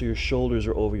forward so your shoulders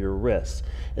are over your wrists.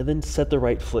 And then set the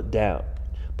right foot down.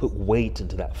 Put weight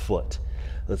into that foot.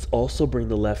 Let's also bring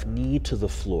the left knee to the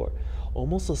floor.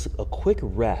 Almost a quick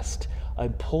rest.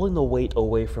 I'm pulling the weight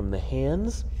away from the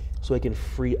hands so I can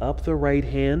free up the right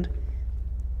hand.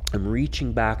 I'm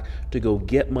reaching back to go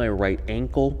get my right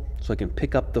ankle so I can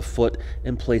pick up the foot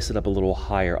and place it up a little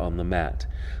higher on the mat.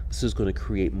 This is going to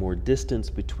create more distance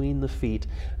between the feet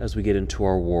as we get into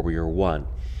our Warrior One.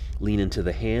 Lean into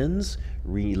the hands,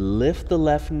 lift the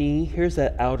left knee. Here's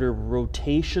that outer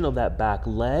rotation of that back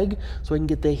leg so I can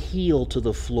get the heel to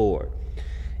the floor.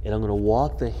 And I'm going to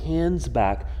walk the hands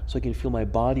back so I can feel my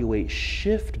body weight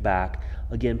shift back,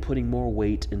 again putting more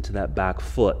weight into that back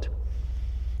foot.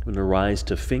 I'm going to rise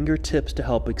to fingertips to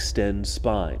help extend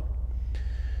spine.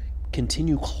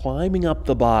 Continue climbing up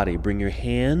the body. Bring your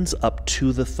hands up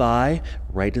to the thigh,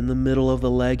 right in the middle of the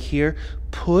leg here.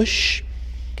 Push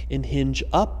and hinge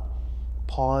up,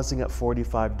 pausing at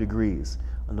 45 degrees.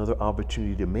 Another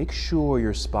opportunity to make sure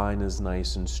your spine is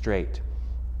nice and straight.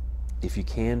 If you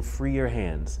can, free your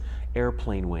hands,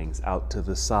 airplane wings out to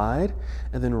the side,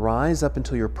 and then rise up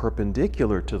until you're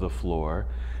perpendicular to the floor,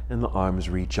 and the arms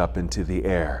reach up into the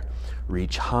air.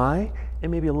 Reach high,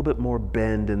 and maybe a little bit more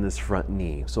bend in this front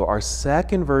knee. So our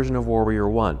second version of Warrior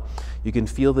One, you can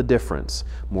feel the difference.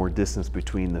 More distance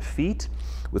between the feet,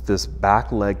 with this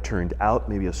back leg turned out,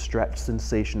 maybe a stretch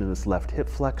sensation in this left hip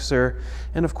flexor,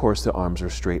 and of course the arms are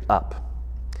straight up.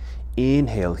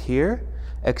 Inhale here.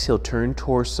 Exhale, turn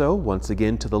torso once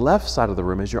again to the left side of the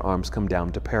room as your arms come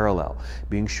down to parallel,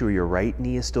 being sure your right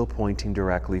knee is still pointing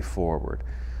directly forward.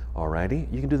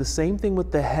 Alrighty, you can do the same thing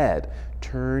with the head,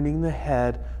 turning the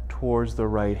head towards the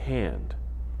right hand.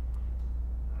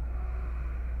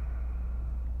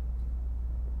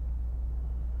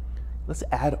 Let's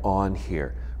add on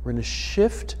here. We're going to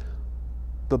shift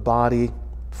the body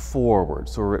forward.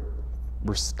 So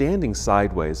we're standing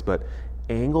sideways, but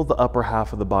angle the upper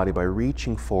half of the body by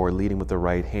reaching forward, leading with the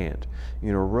right hand.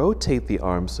 You're going to rotate the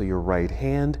arms so your right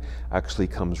hand actually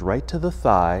comes right to the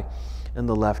thigh and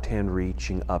the left hand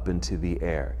reaching up into the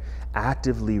air.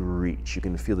 Actively reach. You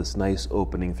can feel this nice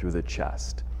opening through the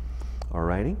chest.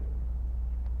 Alrighty?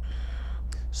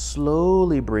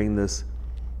 Slowly bring this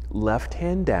left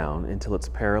hand down until it's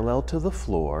parallel to the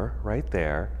floor, right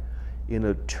there. You're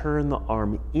going to turn the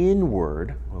arm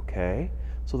inward, okay?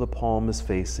 So the palm is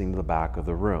facing the back of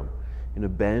the room. You're going to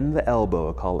bend the elbow,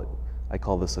 I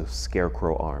call this a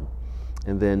scarecrow arm,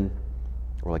 and then,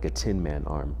 or like a Tin Man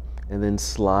arm, and then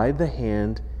slide the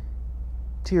hand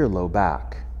to your low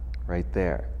back, right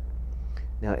there.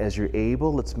 Now as you're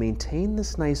able, let's maintain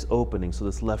this nice opening. So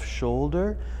this left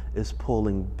shoulder is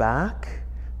pulling back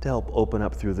to help open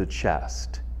up through the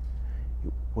chest.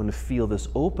 You want to feel this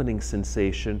opening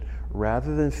sensation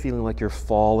rather than feeling like you're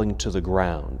falling to the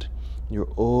ground.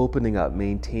 You're opening up,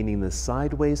 maintaining the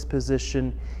sideways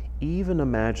position, even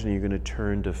imagining you're going to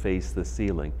turn to face the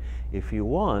ceiling. If you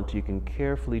want, you can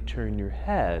carefully turn your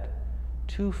head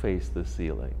to face the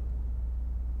ceiling.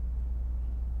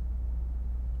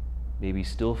 Maybe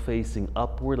still facing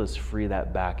upward, let's free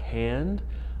that back hand.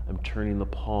 I'm turning the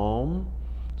palm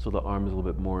so the arm is a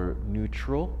little bit more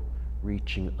neutral,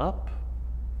 reaching up.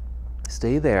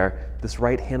 Stay there. This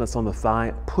right hand that's on the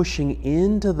thigh, pushing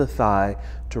into the thigh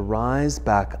to rise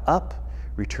back up,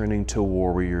 returning to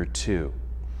Warrior Two.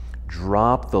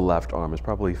 Drop the left arm. It's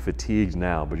probably fatigued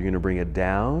now, but you're going to bring it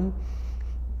down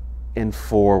and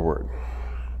forward.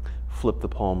 Flip the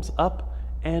palms up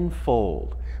and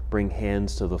fold. Bring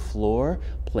hands to the floor,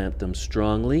 plant them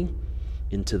strongly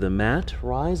into the mat.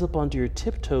 Rise up onto your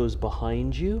tiptoes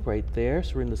behind you, right there.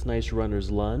 So we're in this nice runner's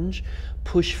lunge.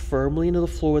 Push firmly into the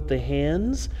floor with the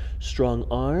hands, strong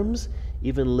arms,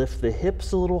 even lift the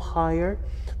hips a little higher.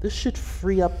 This should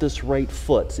free up this right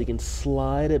foot so you can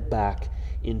slide it back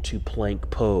into plank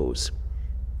pose.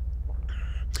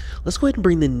 Let's go ahead and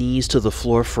bring the knees to the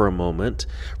floor for a moment.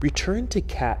 Return to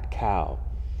cat-cow.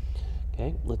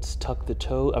 Okay, let's tuck the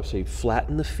toe,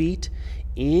 flatten the feet.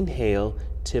 Inhale,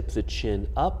 tip the chin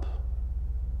up.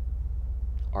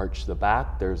 Arch the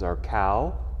back, there's our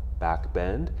cow, back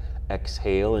bend.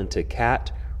 Exhale into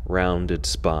cat, rounded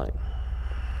spine.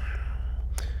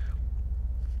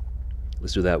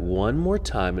 Let's do that one more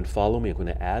time and follow me. I'm going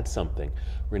to add something.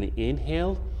 We're going to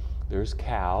inhale, there's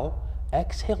cow.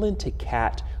 Exhale into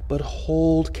cat, but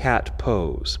hold cat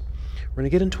pose. We're going to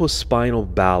get into a spinal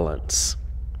balance.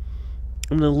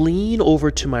 I'm going to lean over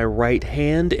to my right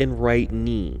hand and right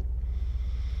knee.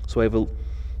 So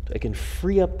I can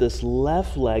free up this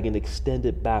left leg and extend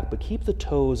it back, but keep the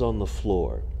toes on the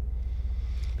floor.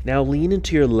 Now lean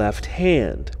into your left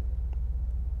hand.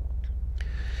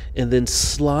 And then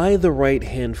slide the right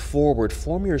hand forward.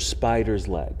 Form your spider's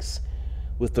legs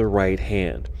with the right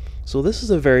hand. So this is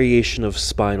a variation of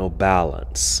spinal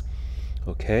balance.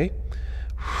 Okay?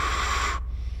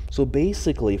 So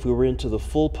basically, if we were into the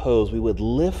full pose, we would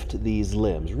lift these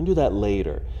limbs. We're going to do that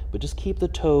later. But just keep the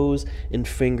toes and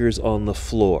fingers on the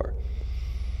floor.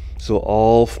 So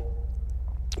all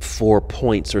 4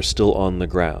 points are still on the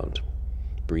ground.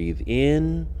 Breathe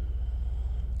in.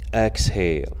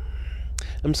 Exhale.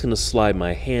 I'm just going to slide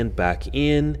my hand back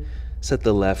in, set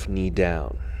the left knee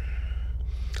down.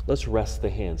 Let's rest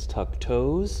the hands, tuck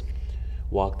toes,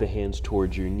 walk the hands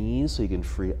towards your knees so you can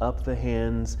free up the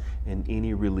hands and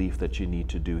any relief that you need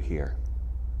to do here.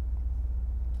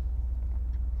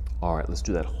 All right, let's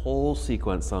do that whole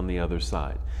sequence on the other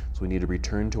side. So we need to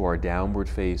return to our downward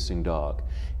facing dog.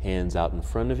 Hands out in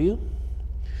front of you.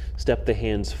 Step the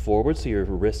hands forward so your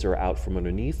wrists are out from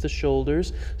underneath the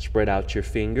shoulders. Spread out your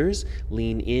fingers.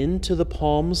 Lean into the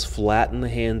palms. Flatten the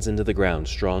hands into the ground.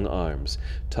 Strong arms.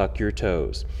 Tuck your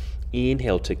toes.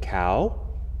 Inhale to cow.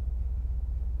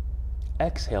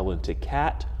 Exhale into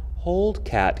cat. Hold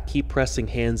cat. Keep pressing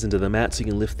hands into the mat so you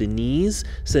can lift the knees.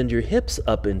 Send your hips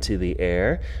up into the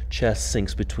air. Chest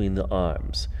sinks between the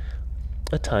arms.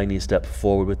 A tiny step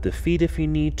forward with the feet if you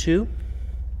need to.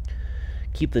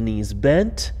 Keep the knees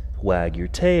bent. Wag your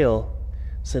tail.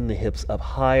 Send the hips up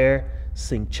higher.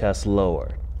 Sink chest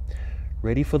lower.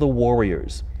 Ready for the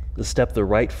warriors. Let's step the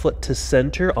right foot to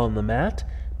center on the mat.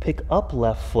 Pick up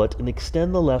left foot and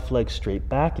extend the left leg straight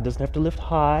back. It doesn't have to lift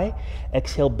high.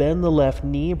 Exhale, bend the left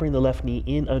knee. Bring the left knee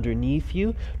in underneath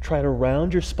you. Try to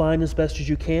round your spine as best as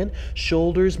you can.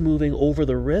 Shoulders moving over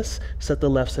the wrists. Set the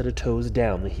left set of toes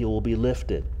down. The heel will be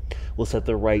lifted. We'll set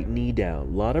the right knee down.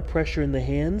 A lot of pressure in the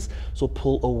hands, so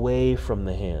pull away from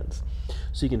the hands.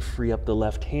 So you can free up the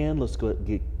left hand. Let's go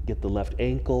get the left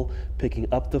ankle, picking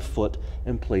up the foot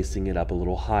and placing it up a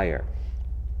little higher.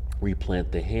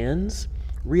 Replant the hands.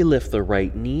 Relift the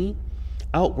right knee.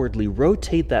 Outwardly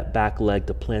rotate that back leg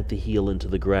to plant the heel into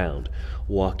the ground.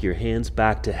 Walk your hands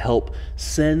back to help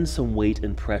send some weight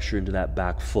and pressure into that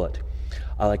back foot.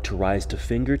 I like to rise to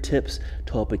fingertips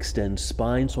to help extend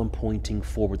spine, so I'm pointing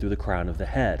forward through the crown of the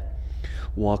head.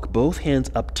 Walk both hands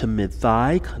up to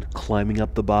mid-thigh, kind of climbing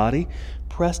up the body.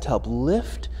 Press to help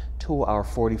lift to our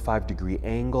 45-degree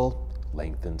angle.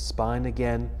 Lengthen spine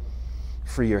again.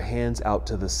 Free your hands out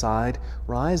to the side.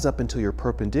 Rise up until you're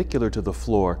perpendicular to the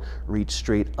floor. Reach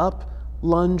straight up.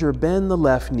 Lunge or bend the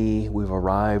left knee. We've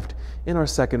arrived in our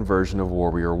second version of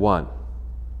Warrior One.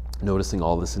 Noticing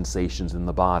all the sensations in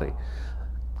the body.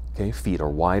 Okay, feet are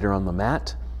wider on the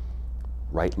mat.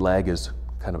 Right leg is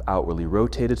kind of outwardly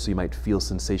rotated, so you might feel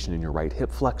sensation in your right hip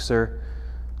flexor.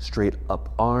 Straight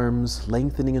up arms,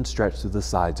 lengthening and stretch through the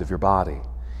sides of your body.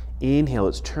 Inhale,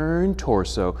 let's turn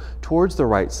torso towards the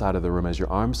right side of the room as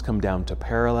your arms come down to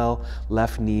parallel.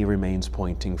 Left knee remains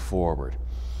pointing forward.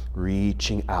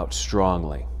 Reaching out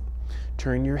strongly.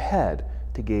 Turn your head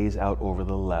to gaze out over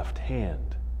the left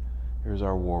hand. Here's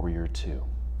our Warrior Two.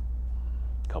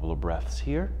 Couple of breaths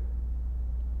here.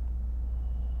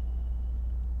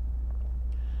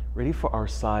 Ready for our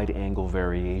side angle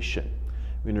variation.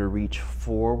 We're going to reach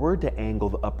forward to angle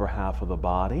the upper half of the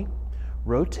body.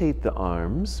 Rotate the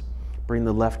arms. Bring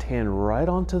the left hand right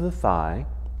onto the thigh,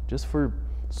 just for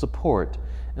support,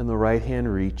 and the right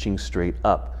hand reaching straight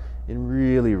up. And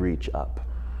really reach up.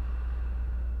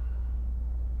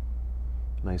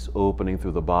 Nice opening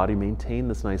through the body. Maintain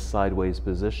this nice sideways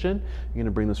position. You're going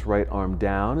to bring this right arm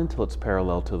down until it's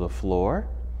parallel to the floor.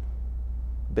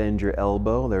 Bend your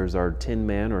elbow. There's our Tin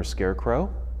Man or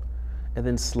Scarecrow. And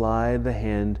then slide the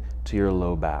hand to your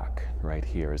low back. Right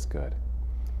here is good.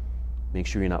 Make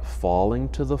sure you're not falling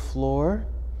to the floor.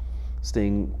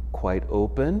 Staying quite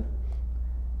open.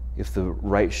 If the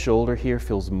right shoulder here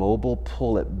feels mobile,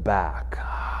 pull it back.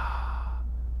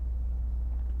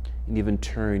 And even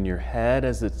turn your head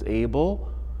as it's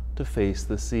able to face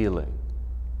the ceiling.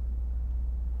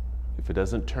 If it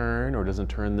doesn't turn or doesn't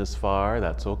turn this far,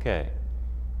 that's okay.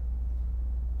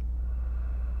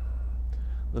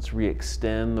 Let's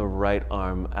re-extend the right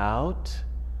arm out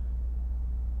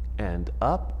and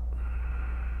up.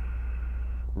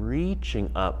 Reaching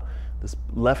up. This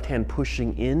left hand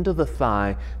pushing into the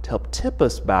thigh to help tip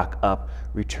us back up.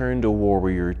 Return to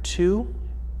Warrior Two.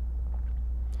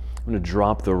 I'm going to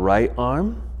drop the right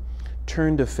arm,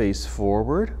 turn to face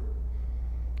forward.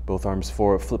 Both arms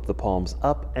forward, flip the palms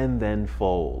up, and then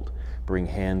fold. Bring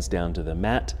hands down to the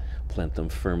mat, plant them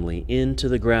firmly into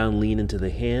the ground, lean into the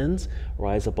hands,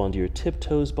 rise up onto your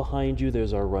tiptoes behind you.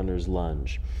 There's our runner's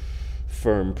lunge.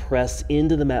 Firm press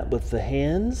into the mat with the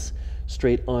hands.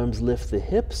 Straight arms lift the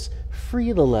hips.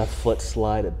 Free the left foot,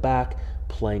 slide it back.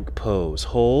 Plank pose.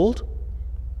 Hold.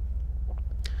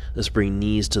 Let's bring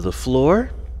knees to the floor.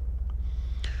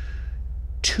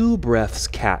 2 breaths,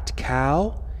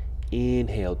 cat-cow.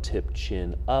 Inhale, tip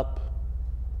chin up.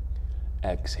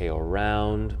 Exhale,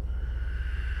 round.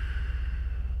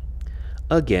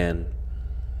 Again.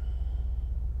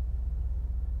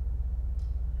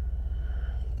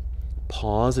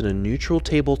 Pause in a neutral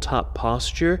tabletop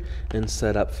posture and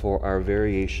set up for our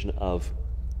variation of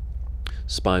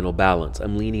spinal balance.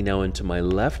 I'm leaning now into my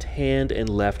left hand and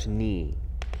left knee.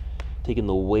 Taking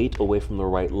the weight away from the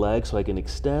right leg so I can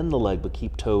extend the leg but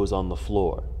keep toes on the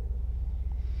floor.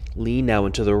 Lean now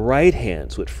into the right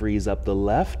hand so it frees up the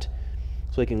left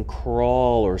so I can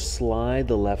crawl or slide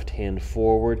the left hand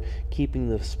forward, keeping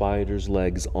the spider's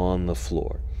legs on the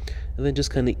floor. And then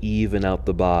just kind of even out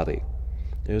the body.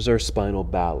 There's our spinal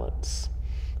balance.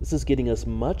 This is getting us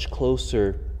much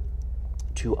closer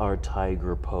to our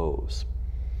tiger pose.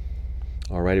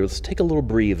 Alrighty, let's take a little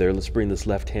breather. Let's bring this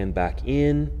left hand back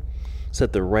in.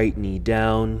 Set the right knee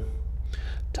down.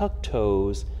 Tuck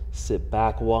toes. Sit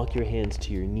back. Walk your hands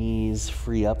to your knees.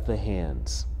 Free up the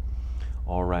hands.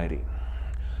 Alrighty.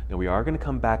 Now we are going to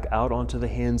come back out onto the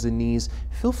hands and knees.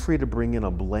 Feel free to bring in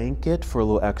a blanket for a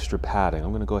little extra padding.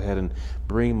 I'm going to go ahead and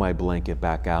bring my blanket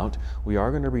back out. We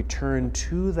are going to return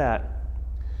to that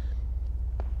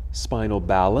spinal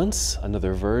balance,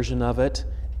 another version of it,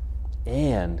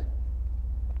 and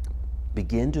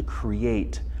begin to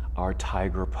create our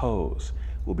tiger pose.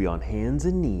 We'll be on hands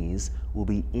and knees. We'll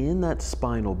be in that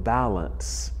spinal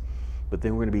balance, but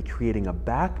then we're going to be creating a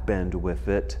back bend with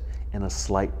it and a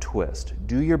slight twist.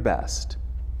 Do your best.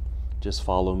 Just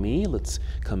follow me. Let's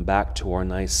come back to our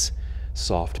nice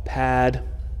soft pad.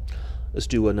 Let's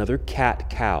do another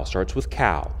cat-cow. Starts with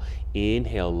cow.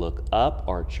 Inhale, look up,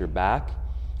 arch your back.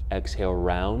 Exhale,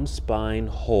 round spine,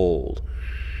 hold.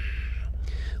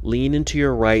 Lean into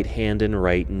your right hand and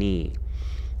right knee.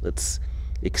 Let's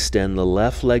extend the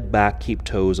left leg back, keep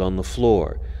toes on the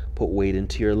floor. Put weight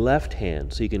into your left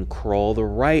hand so you can crawl the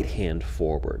right hand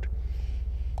forward.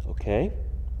 Okay?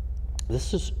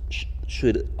 This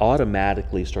should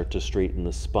automatically start to straighten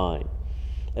the spine.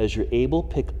 As you're able,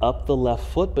 pick up the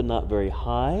left foot, but not very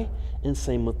high, and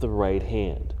same with the right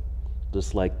hand,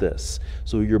 just like this.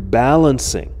 So you're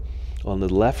balancing on the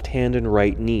left hand and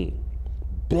right knee.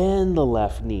 Bend the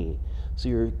left knee, so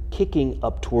you're kicking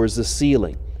up towards the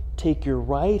ceiling. Take your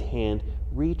right hand,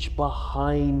 reach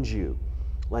behind you,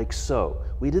 like so.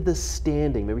 We did this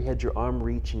standing. Maybe you had your arm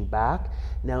reaching back.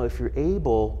 Now, if you're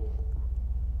able,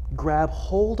 grab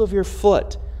hold of your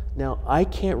foot. Now, I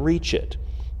can't reach it,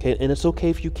 okay? And it's okay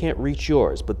if you can't reach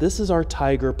yours, but this is our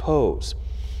tiger pose.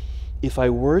 If I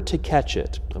were to catch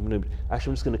it, I'm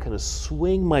just gonna kind of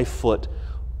swing my foot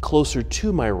closer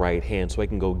to my right hand so I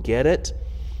can go get it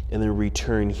and then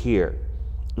return here.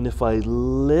 And if I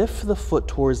lift the foot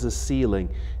towards the ceiling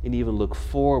and even look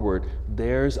forward,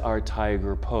 there's our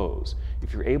tiger pose.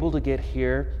 If you're able to get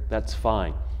here, that's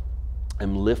fine.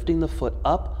 I'm lifting the foot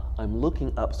up, I'm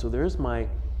looking up, so there's my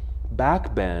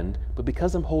back bend, but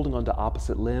because I'm holding onto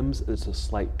opposite limbs, it's a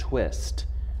slight twist.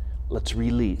 Let's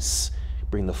release.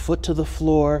 Bring the foot to the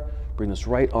floor, bring this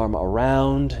right arm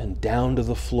around and down to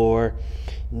the floor,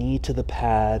 knee to the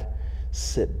pad,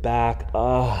 sit back,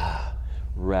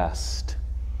 rest.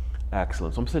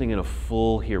 Excellent. So I'm sitting in a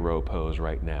full hero pose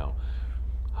right now.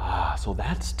 So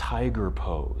that's tiger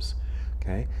pose.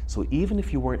 Okay? So even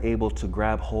if you weren't able to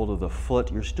grab hold of the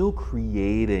foot, you're still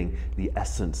creating the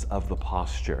essence of the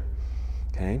posture.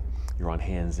 Okay? You're on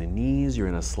hands and knees, you're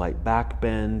in a slight back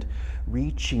bend,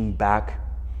 reaching back,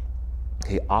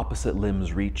 okay, opposite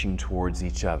limbs reaching towards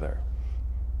each other.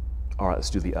 All right, let's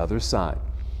do the other side.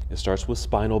 It starts with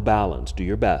spinal balance. Do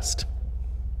your best.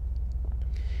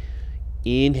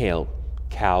 Inhale,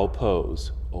 cow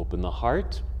pose. Open the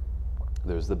heart.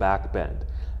 There's the back bend.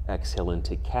 Exhale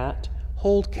into cat.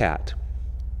 Hold cat.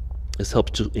 This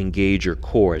helps to engage your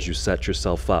core as you set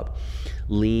yourself up.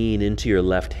 Lean into your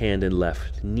left hand and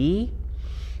left knee.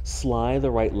 Slide the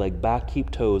right leg back.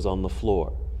 Keep toes on the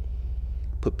floor.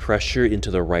 Put pressure into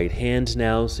the right hand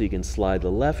now so you can slide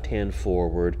the left hand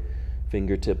forward.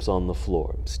 Fingertips on the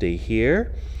floor. Stay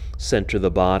here. Center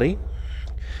the body.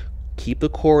 Keep the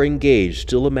core engaged.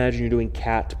 Still imagine you're doing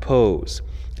cat pose.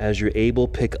 As you're able,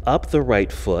 pick up the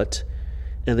right foot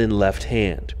and then left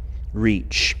hand.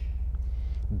 Reach.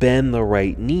 Bend the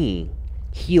right knee.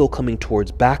 Heel coming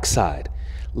towards backside.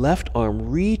 Left arm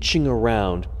reaching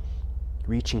around,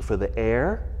 reaching for the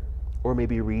air, or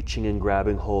maybe reaching and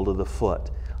grabbing hold of the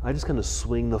foot. I just kind of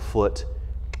swing the foot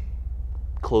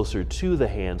closer to the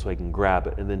hand so I can grab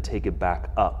it, and then take it back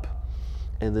up.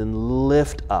 And then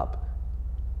lift up.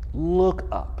 Look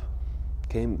up.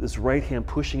 Okay, this right hand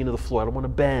pushing into the floor. I don't want to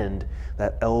bend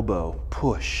that elbow.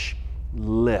 Push,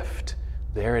 lift.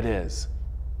 There it is.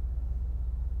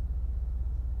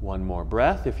 One more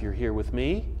breath if you're here with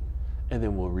me. And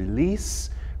then we'll release,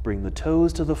 bring the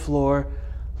toes to the floor,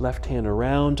 left hand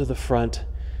around to the front,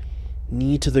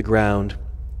 knee to the ground.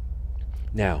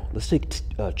 Now, let's take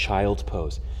child's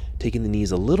pose. Taking the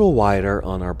knees a little wider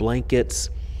on our blankets,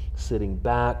 sitting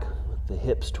back with the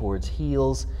hips towards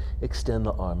heels, extend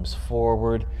the arms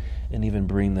forward, and even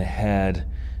bring the head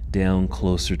down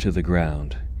closer to the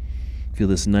ground. Feel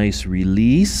this nice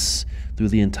release through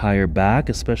the entire back,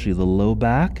 especially the low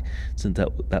back, since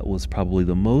that was probably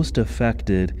the most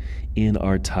affected in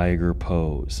our tiger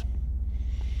pose.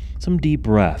 Some deep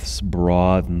breaths,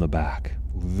 broaden the back.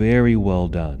 Very well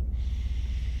done.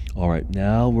 All right,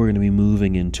 now we're going to be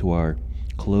moving into our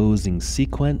closing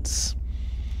sequence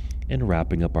and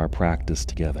wrapping up our practice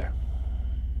together.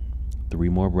 3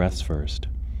 more breaths first.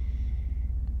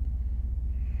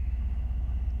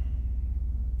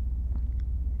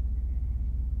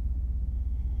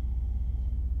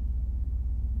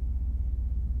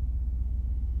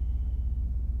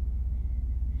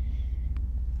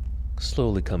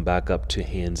 Slowly come back up to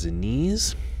hands and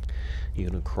knees. You're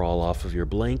going to crawl off of your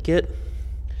blanket,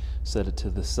 set it to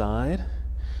the side.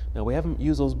 Now we haven't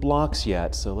used those blocks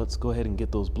yet, so let's go ahead and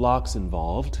get those blocks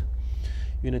involved.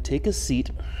 You're going to take a seat.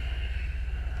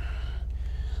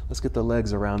 Let's get the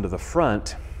legs around to the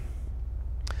front.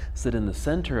 Sit in the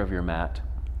center of your mat.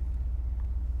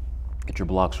 Get your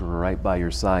blocks right by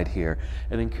your side here,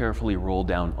 and then carefully roll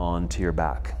down onto your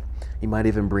back. You might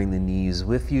even bring the knees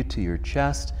with you to your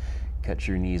chest. Catch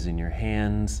your knees in your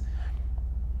hands.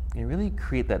 And really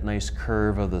create that nice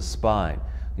curve of the spine.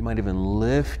 You might even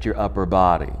lift your upper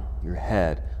body, your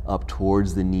head, up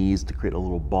towards the knees to create a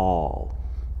little ball.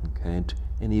 Okay?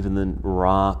 And even then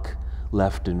rock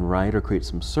left and right, or create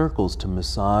some circles to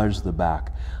massage the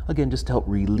back. Again, just to help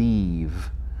relieve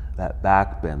that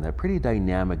back bend, that pretty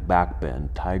dynamic back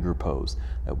bend, tiger pose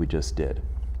that we just did.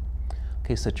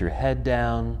 Okay, set your head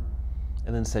down,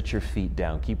 and then set your feet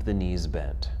down. Keep the knees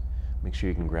bent. Make sure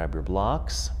you can grab your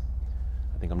blocks.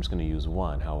 I think I'm just going to use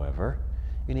one, however.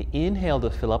 You're going to inhale to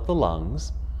fill up the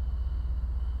lungs.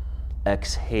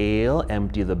 Exhale,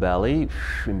 empty the belly,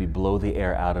 maybe blow the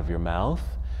air out of your mouth.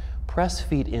 Press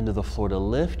feet into the floor to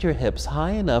lift your hips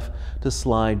high enough to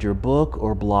slide your book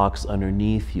or blocks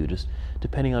underneath you. Just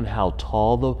depending on how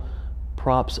tall the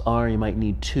props are, you might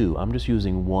need 2. I'm just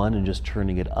using 1 and just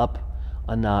turning it up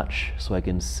a notch so I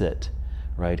can sit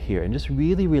right here. And just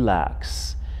really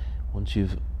relax. Once you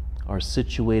are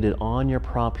situated on your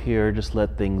prop here, just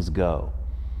let things go.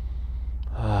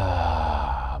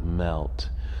 Melt.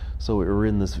 So we're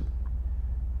in this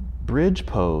bridge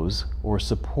pose or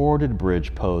supported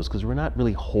bridge pose because we're not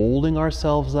really holding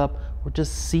ourselves up, we're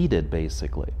just seated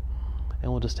basically. And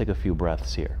we'll just take a few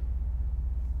breaths here.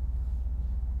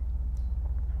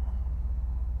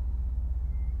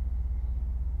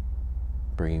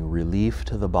 Bringing relief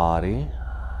to the body.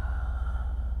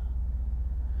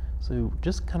 So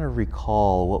just kind of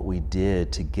recall what we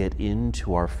did to get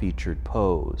into our featured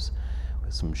pose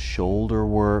with some shoulder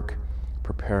work,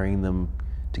 preparing them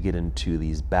to get into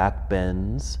these back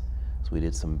bends. So we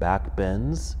did some back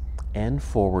bends and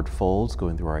forward folds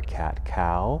going through our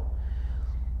cat-cow.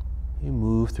 You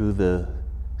move through the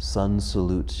sun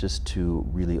salutes just to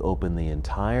really open the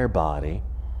entire body,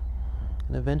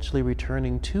 and eventually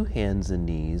returning to hands and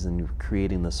knees and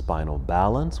creating the spinal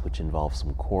balance, which involves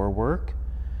some core work,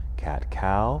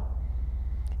 cat-cow,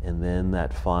 and then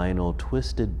that final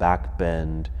twisted back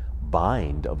bend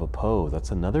bind of a pose. That's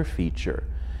another feature,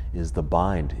 is the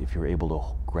bind, if you're able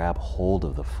to grab hold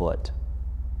of the foot.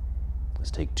 Let's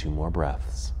take 2 more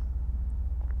breaths.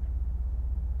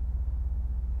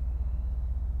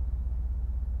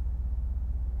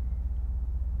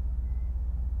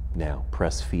 Now,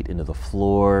 press feet into the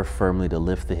floor firmly to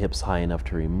lift the hips high enough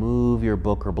to remove your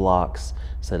book or blocks,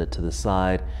 set it to the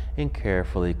side, and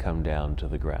carefully come down to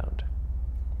the ground.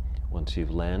 Once you've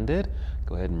landed,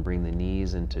 go ahead and bring the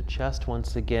knees into chest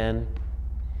once again.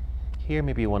 Here,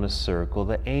 maybe you want to circle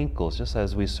the ankles, just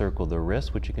as we circle the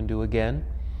wrists, which you can do again.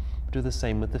 Do the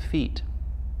same with the feet.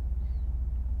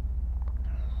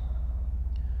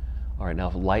 All right,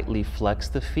 now lightly flex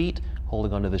the feet,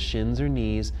 holding onto the shins or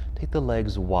knees. Take the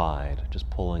legs wide, just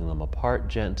pulling them apart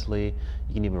gently.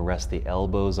 You can even rest the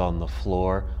elbows on the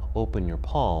floor. Open your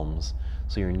palms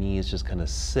so your knees just kind of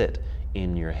sit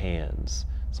in your hands.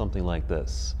 Something like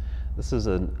this. This is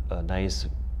a nice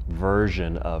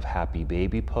version of happy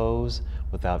baby pose,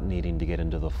 without needing to get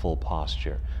into the full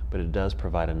posture, but it does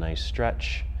provide a nice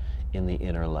stretch in the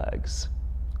inner legs.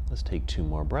 Let's take 2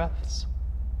 more breaths.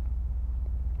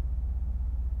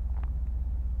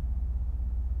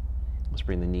 Let's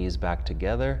bring the knees back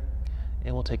together,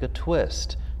 and we'll take a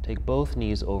twist. Take both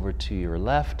knees over to your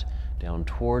left, down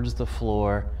towards the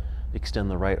floor. Extend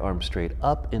the right arm straight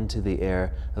up into the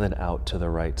air, and then out to the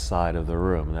right side of the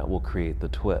room. And that will create the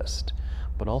twist.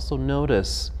 But also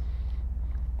notice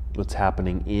what's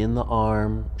happening in the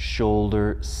arm,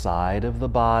 shoulder, side of the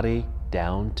body,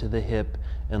 down to the hip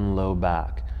and low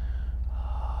back.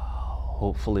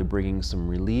 Hopefully bringing some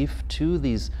relief to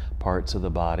these parts of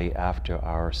the body after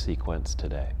our sequence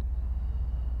today.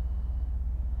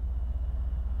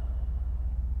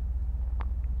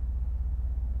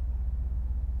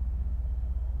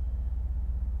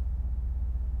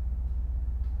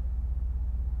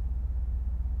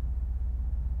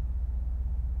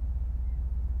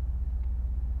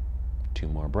 Two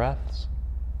more breaths.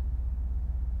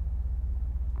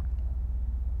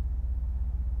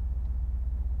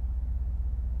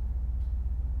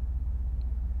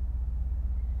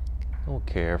 We'll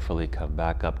carefully come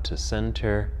back up to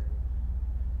center.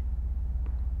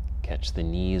 Catch the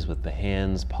knees with the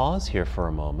hands. Pause here for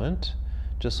a moment,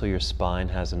 just so your spine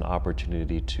has an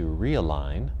opportunity to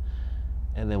realign.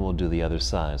 And then we'll do the other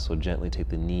side. So gently take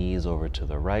the knees over to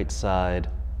the right side.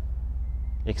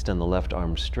 Extend the left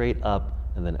arm straight up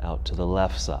and then out to the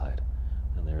left side.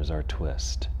 And there's our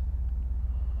twist.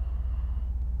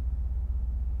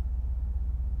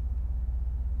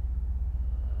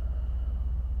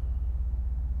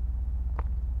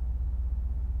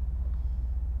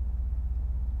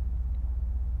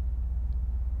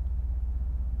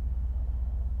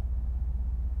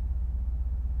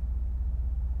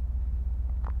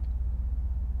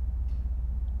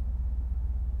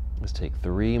 Let's take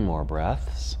 3 more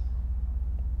breaths.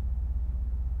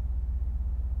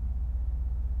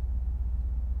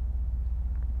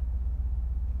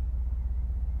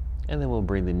 And then we'll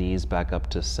bring the knees back up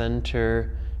to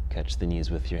center. Catch the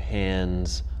knees with your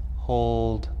hands.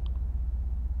 Hold.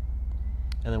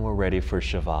 And then we're ready for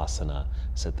Shavasana.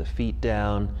 Set the feet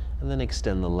down and then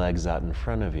extend the legs out in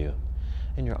front of you.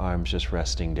 And your arms just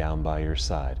resting down by your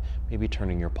side. Maybe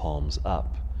turning your palms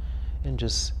up. And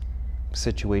just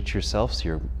situate yourself so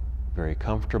you're very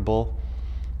comfortable.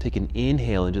 Take an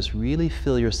inhale and just really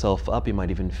fill yourself up. You might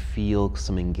even feel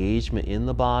some engagement in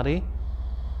the body.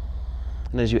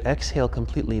 And as you exhale,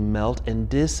 completely melt and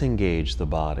disengage the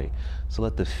body. So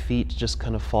let the feet just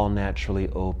kind of fall naturally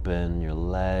open. Your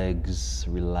legs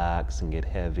relax and get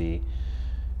heavy.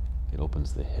 It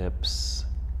opens the hips.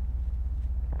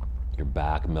 Your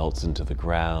back melts into the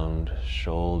ground.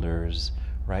 Shoulders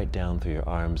right down through your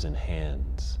arms and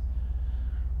hands.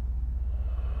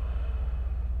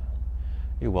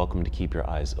 You're welcome to keep your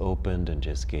eyes opened and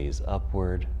just gaze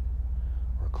upward,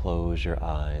 or close your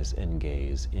eyes and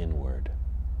gaze inward.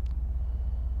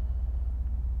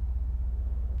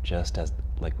 Just as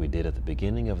like we did at the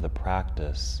beginning of the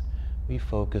practice, we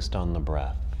focused on the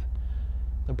breath.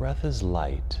 The breath is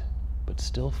light, but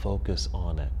still focus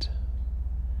on it.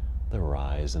 The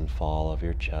rise and fall of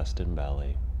your chest and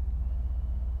belly.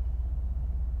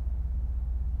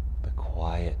 The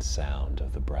quiet sound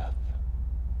of the breath.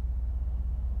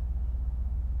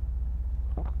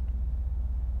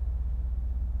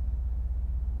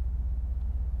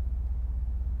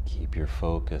 Keep your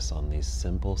focus on these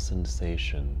simple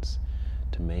sensations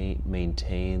to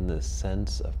maintain the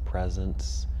sense of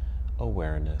presence,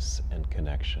 awareness, and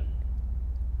connection.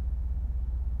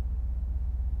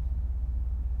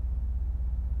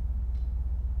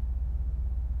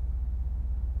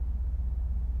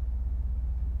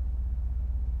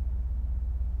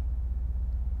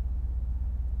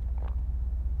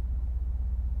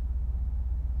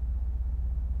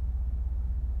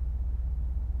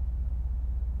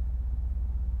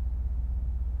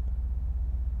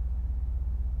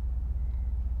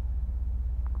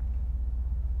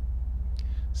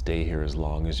 Stay here as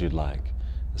long as you'd like,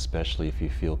 especially if you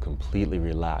feel completely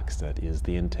relaxed. That is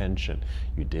the intention.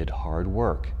 You did hard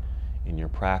work in your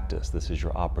practice. This is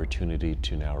your opportunity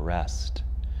to now rest.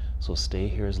 So stay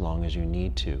here as long as you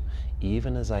need to.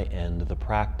 Even as I end the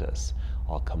practice,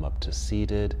 I'll come up to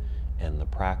seated, end the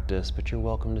practice, but you're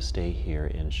welcome to stay here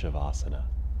in Shavasana.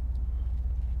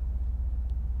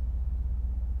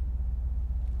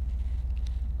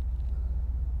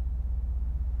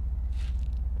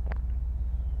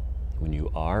 When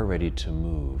you are ready to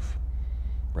move,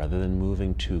 rather than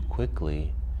moving too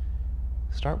quickly,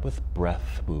 start with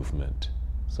breath movement.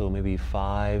 So maybe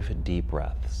 5 deep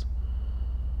breaths.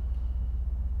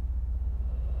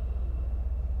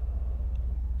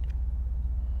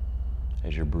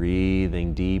 As you're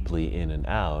breathing deeply in and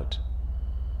out,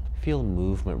 feel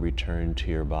movement return to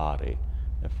your body.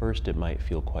 At first, it might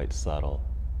feel quite subtle.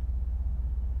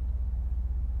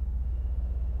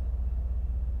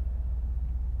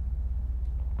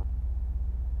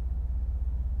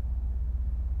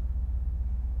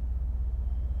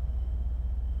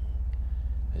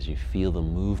 As you feel the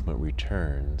movement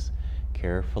returns,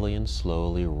 carefully and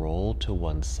slowly roll to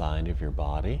one side of your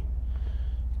body.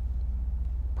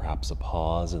 Perhaps a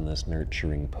pause in this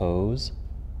nurturing pose.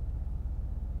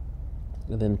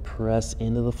 And then press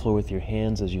into the floor with your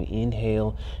hands as you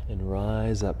inhale and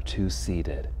rise up to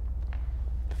seated.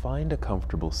 Find a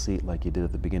comfortable seat like you did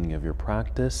at the beginning of your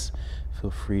practice.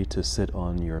 Feel free to sit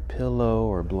on your pillow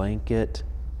or blanket.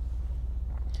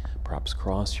 Perhaps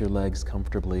cross your legs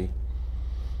comfortably.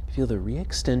 Feel the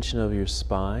re-extension of your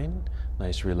spine.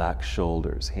 Nice relaxed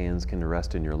shoulders. Hands can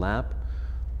rest in your lap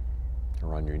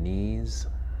or on your knees.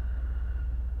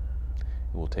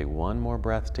 We'll take one more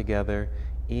breath together.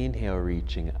 Inhale,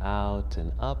 reaching out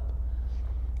and up.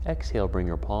 Exhale, bring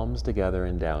your palms together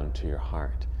and down to your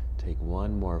heart. Take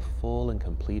one more full and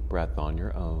complete breath on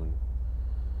your own.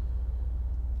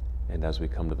 And as we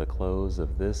come to the close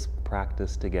of this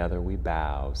practice together, we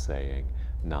bow, saying,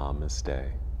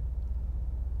 Namaste.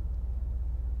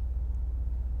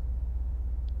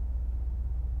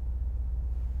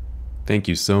 Thank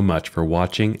you so much for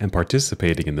watching and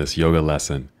participating in this yoga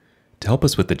lesson. To help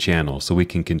us with the channel so we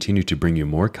can continue to bring you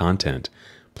more content,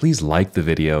 please like the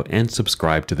video and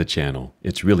subscribe to the channel.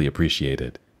 It's really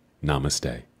appreciated.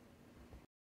 Namaste.